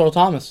just lost Earl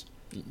Thomas.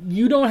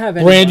 You don't have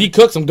any. Brandy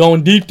Cooks. I'm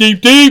going deep,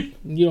 deep, deep.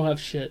 You don't have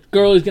shit.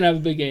 Gurley's going to have a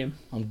big game.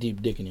 I'm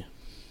deep dicking you.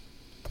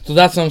 So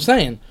that's what I'm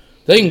saying.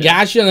 They can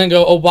gas you and then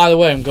go, oh, by the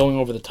way, I'm going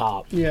over the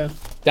top. Yeah.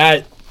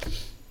 That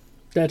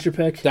That's your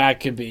pick?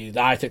 could be,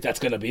 I think that's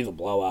going to be the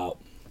blowout.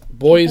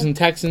 Boys and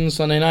Texans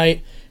Sunday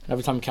night.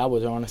 Every time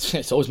Cowboys are on,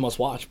 it's always must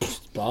watch,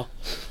 bro.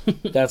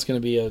 That's gonna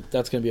be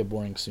a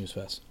boring snooze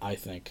fest. I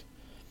think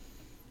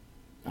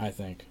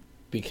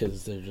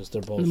because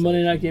they're both. The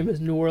Monday night game is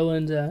New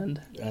Orleans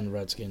and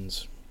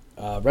Redskins.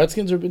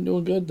 Redskins have been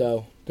doing good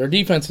though. Their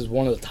defense is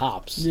one of the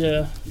tops.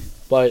 Yeah.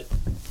 But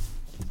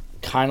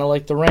kind of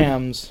like the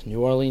Rams,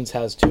 New Orleans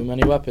has too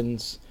many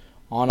weapons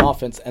on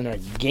offense, and they're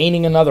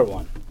gaining another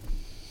one.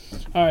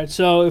 All right,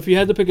 so if you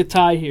had to pick a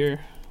tie here,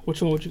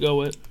 which one would you go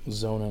with?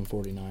 Zona and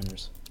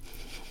 49ers.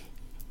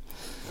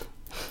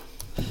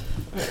 All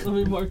right, let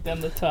me mark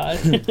down the tie.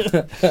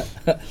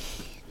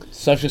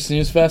 Such a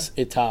snooze fest,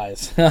 it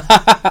ties.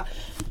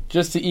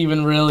 Just to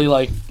even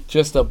really,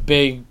 just a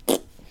big...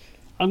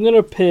 I'm going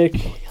to pick...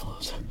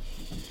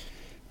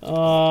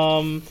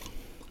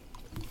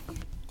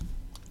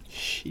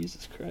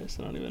 Jesus Christ,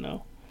 I don't even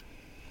know.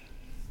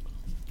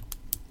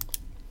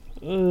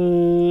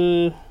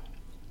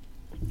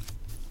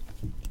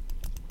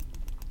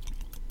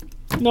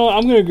 No,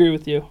 I'm going to agree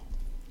with you.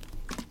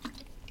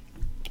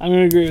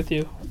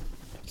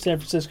 San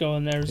Francisco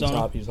and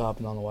Arizona. He's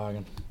hopping on the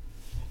wagon.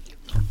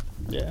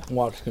 Yeah.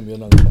 Watch, it's going to be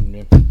another fun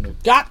game.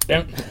 God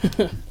damn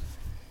it.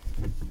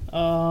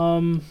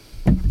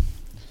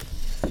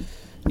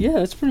 Yeah,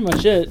 that's pretty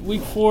much it.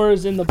 Week 4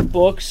 is in the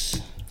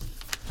books.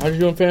 How'd you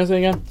do in fantasy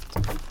again?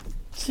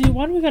 See,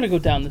 why do we got to go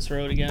down this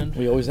road again?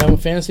 We always have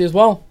with fantasy as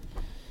well.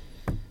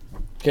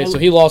 Okay, so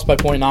he lost by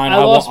 0.9.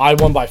 I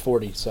won by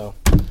 40, so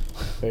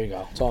there you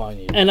go. That's all I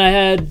need. And I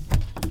had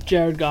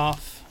Jared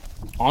Goff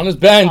on his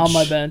bench. On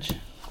my bench.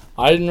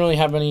 I didn't really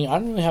have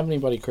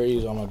anybody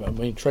crazy on my bench.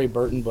 I mean, Trey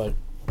Burton, but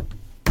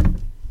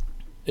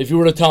if you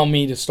were to tell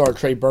me to start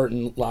Trey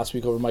Burton last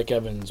week over Mike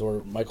Evans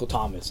or Michael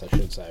Thomas, I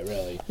should say,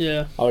 really.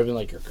 Yeah. I would have been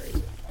like, you're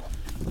crazy.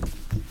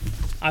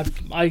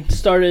 I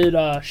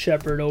started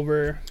Shepard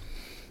over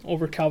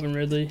Calvin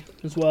Ridley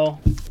as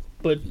well,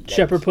 but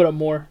Shepard put up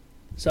more.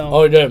 So.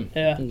 Oh, he did?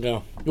 Yeah.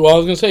 No. Well, I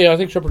was going to say, I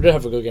think Shepard did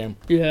have a good game.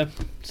 Yeah.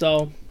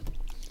 So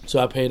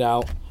that paid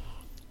out.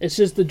 It's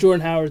just the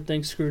Jordan Howard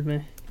thing screwed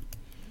me.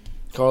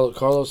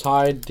 Carlos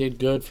Hyde did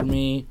good for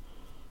me.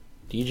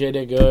 DJ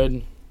did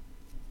good.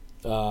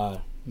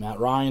 Matt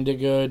Ryan did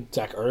good.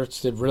 Zach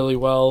Ertz did really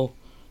well.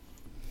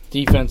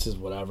 Defense is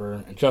whatever.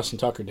 And Justin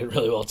Tucker did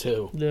really well,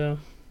 too. Yeah.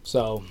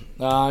 So,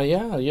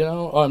 yeah,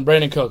 Oh, and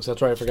Brandon Cooks.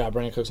 That's right. I forgot.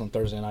 Brandon Cooks on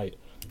Thursday night.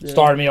 Yeah.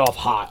 Started me off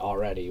hot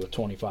already with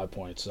 25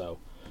 points. So,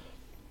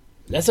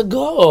 let's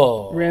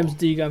go. Rams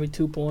D got me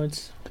 2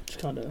 points. Which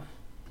kind of...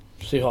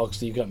 Seahawks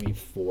D got me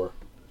 4.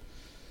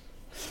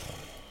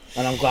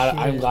 And I'm glad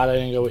I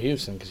didn't go with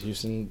Houston because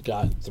Houston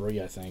got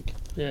 3, I think.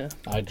 Yeah.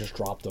 I just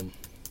dropped them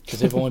because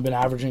they've only been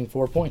averaging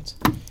 4 points.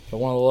 They're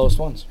one of the lowest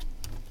ones.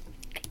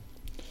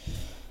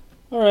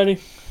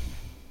 Alrighty.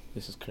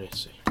 This is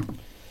crazy.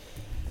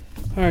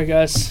 Alright,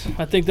 guys.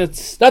 I think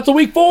that's a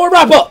week 4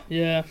 wrap up.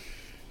 Yeah.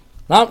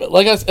 Not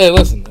like I said. Hey,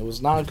 listen, it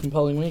was not a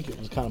compelling week. It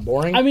was kind of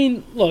boring. I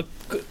mean, look,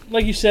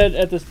 like you said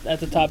at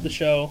the top of the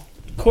show,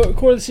 core of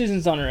the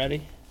season's done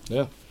already.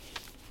 Yeah.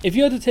 If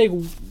you had to take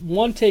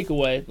one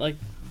takeaway, like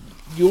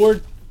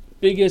your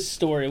biggest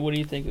story, what do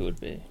you think it would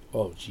be?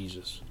 Oh,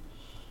 Jesus.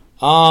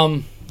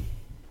 I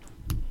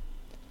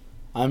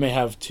may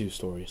have 2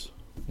 stories.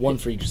 One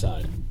for each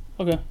side.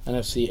 Okay.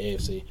 NFC,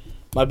 AFC.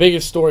 My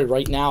biggest story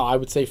right now, I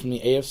would say from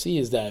the AFC,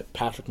 is that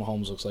Patrick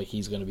Mahomes looks like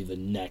he's going to be the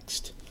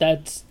next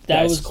best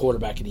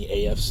quarterback in the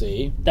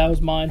AFC. That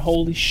was mine.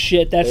 Holy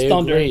shit, that's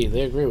thunder.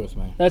 They agree with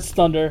me. That's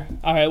thunder.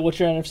 All right, what's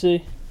your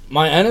NFC?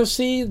 My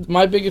NFC,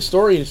 my biggest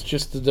story is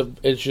just the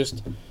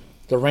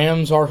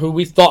Rams are who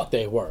we thought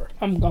they were.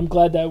 I'm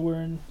glad that we're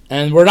in.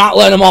 And we're not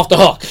letting them off the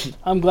hook.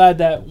 I'm glad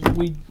that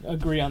we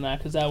agree on that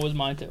because that was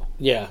mine too.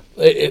 Yeah,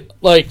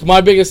 like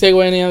my biggest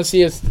takeaway in the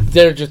NFC is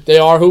they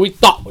are who we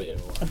thought we were.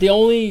 The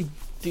only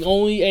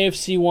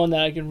AFC one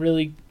that I can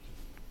really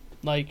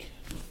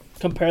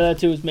compare that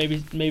to is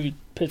maybe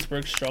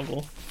Pittsburgh's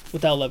struggle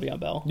without Le'Veon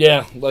Bell.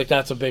 Yeah,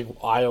 that's a big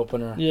eye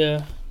opener.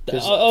 Yeah.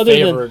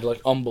 Favored,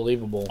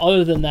 unbelievable.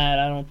 Other than that,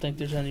 I don't think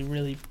there's any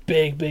really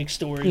big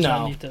stories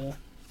that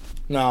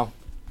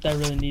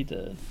really need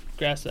to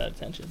grasp that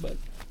attention. But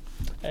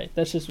hey,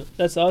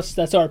 that's us.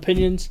 That's our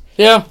opinions.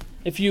 Yeah.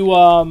 If you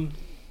have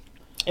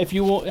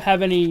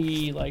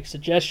any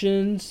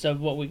suggestions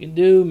of what we can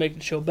do, make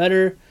the show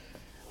better,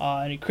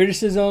 any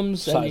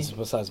criticisms,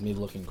 besides me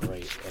looking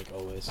great like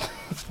always.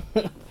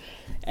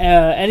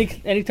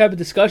 Any type of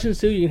discussions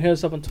too, you can hit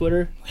us up on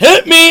Twitter.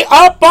 Hit me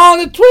up on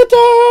the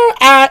Twitter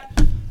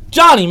at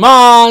Johnny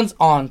Mons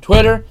on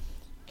Twitter.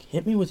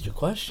 Hit me with your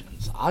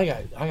questions. I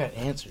got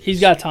answers. He's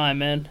got time,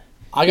 man.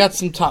 I got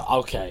some time.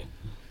 Okay,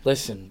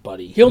 listen,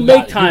 buddy. He'll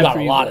make time. You got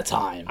for a lot of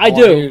time. I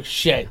do.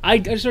 Shit. I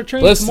start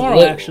training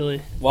tomorrow.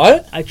 Actually,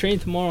 what? I train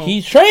tomorrow.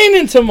 He's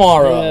training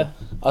tomorrow. Yeah.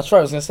 That's what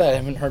I was gonna say. I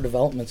haven't heard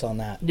developments on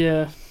that.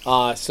 Yeah.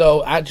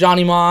 So at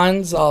Johnny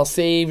Mons, I'll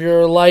save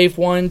your life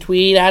one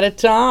tweet at a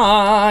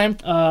time.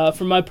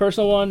 For my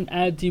personal one,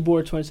 at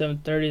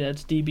DBOR2730.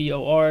 That's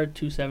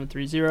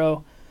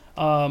DBOR2730.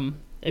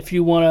 If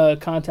you want to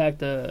contact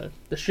the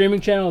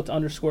streaming channel, it's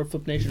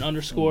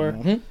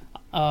 _FlipNation_.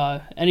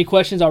 Any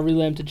questions, I'll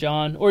relay them to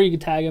John, or you can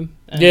tag him.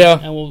 And, Yeah.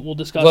 and we'll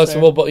discuss.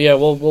 Listen, there.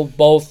 we'll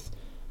both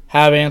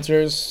have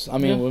answers. I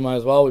mean, Yeah. we might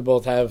as well. We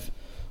both have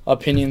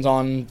opinions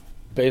on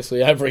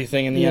basically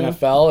everything in the Yeah.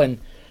 NFL, and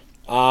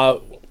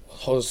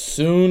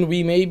soon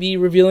we may be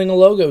revealing a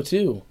logo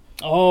too.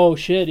 Oh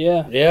shit!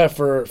 Yeah. Yeah,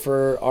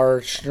 for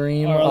our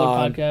stream. Our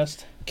other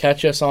podcast.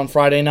 Catch us on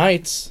Friday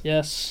nights.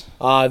 Yes.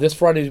 This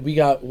Friday we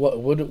got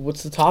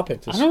what's the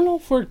topic? I don't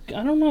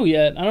know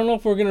yet. I don't know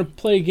if we're gonna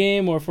play a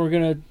game or if we're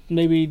gonna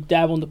maybe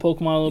dabble into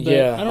Pokemon a little bit.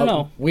 Yeah, I don't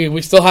know.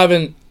 We still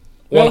haven't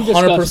We haven't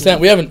 100%. discussed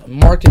We haven't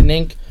marked it in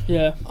ink.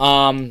 Yeah.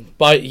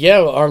 But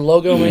yeah, our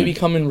logo may be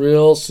coming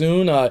real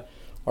soon.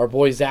 Our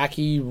boy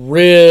Zachy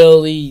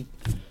really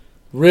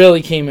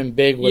came in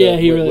big with Yeah,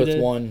 he really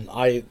did. one.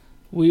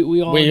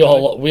 We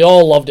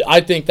all loved it.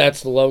 I think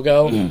that's the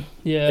logo.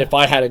 Yeah. If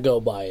I had to go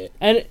by it.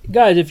 And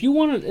guys, if you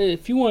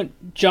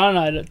want John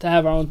and I to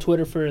have our own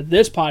Twitter for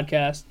this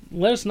podcast,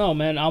 let us know,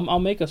 man. I'll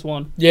make us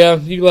one. Yeah,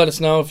 you can let us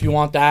know if you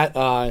want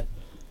that.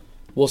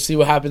 We'll see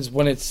what happens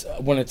when it's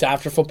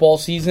after football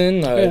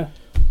season. Yeah.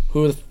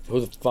 Who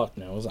the fuck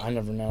knows? I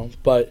never know.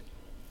 But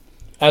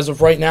as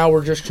of right now,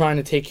 we're just trying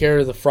to take care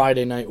of the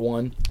Friday night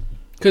one.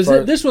 Because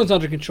this one's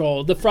under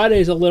control. The Friday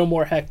is a little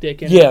more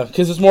hectic. And Yeah,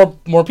 because it's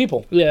more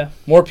people. Yeah.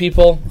 More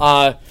people.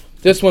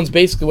 This one's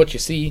basically what you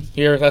see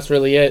here. That's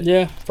really it.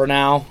 Yeah. For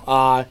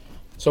now.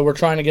 So we're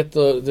trying to get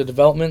the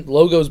development.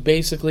 Logo's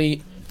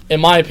basically, in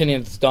my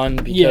opinion, it's done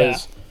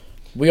because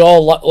we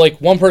all like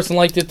one person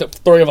liked it. The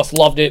three of us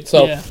loved it.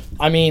 So Yeah.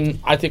 I mean,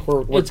 I think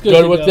we're It's good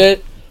good to with go.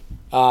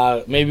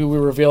 it. Maybe we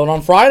reveal it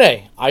on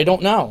Friday. I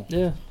don't know.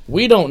 Yeah.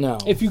 We don't know.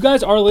 If you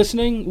guys are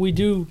listening, we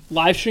do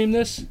live stream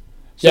this.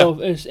 So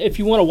if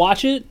you want to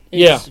watch it,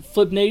 it's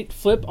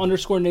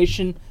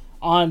flip_nation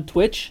on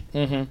Twitch.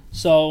 Mm-hmm.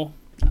 So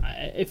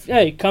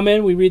come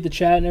in, we read the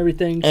chat and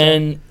everything. So.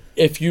 And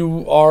if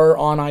you are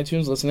on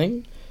iTunes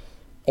listening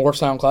or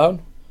SoundCloud,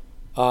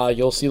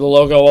 you'll see the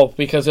logo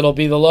because it'll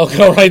be the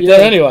logo right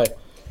there anyway.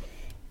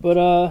 But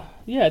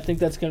I think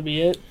that's gonna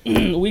be it.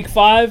 Week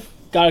 5,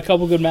 got a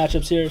couple good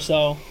matchups here.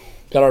 So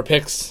got our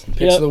picks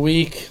of the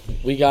week.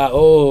 We got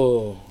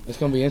it's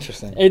gonna be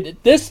interesting.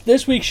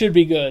 This week should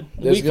be good.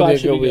 This Week is gonna 5 be a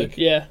should good be week.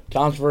 good. Yeah.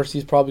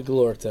 Controversies probably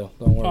galore too.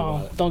 Don't worry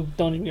about it.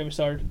 Don't even get me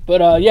started. But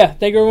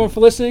thank you everyone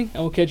for listening,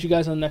 and we'll catch you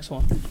guys on the next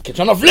one. Catch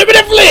you on a flippity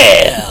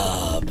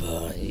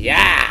flip.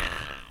 Yeah.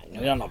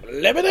 On a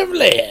flippity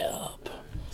flip.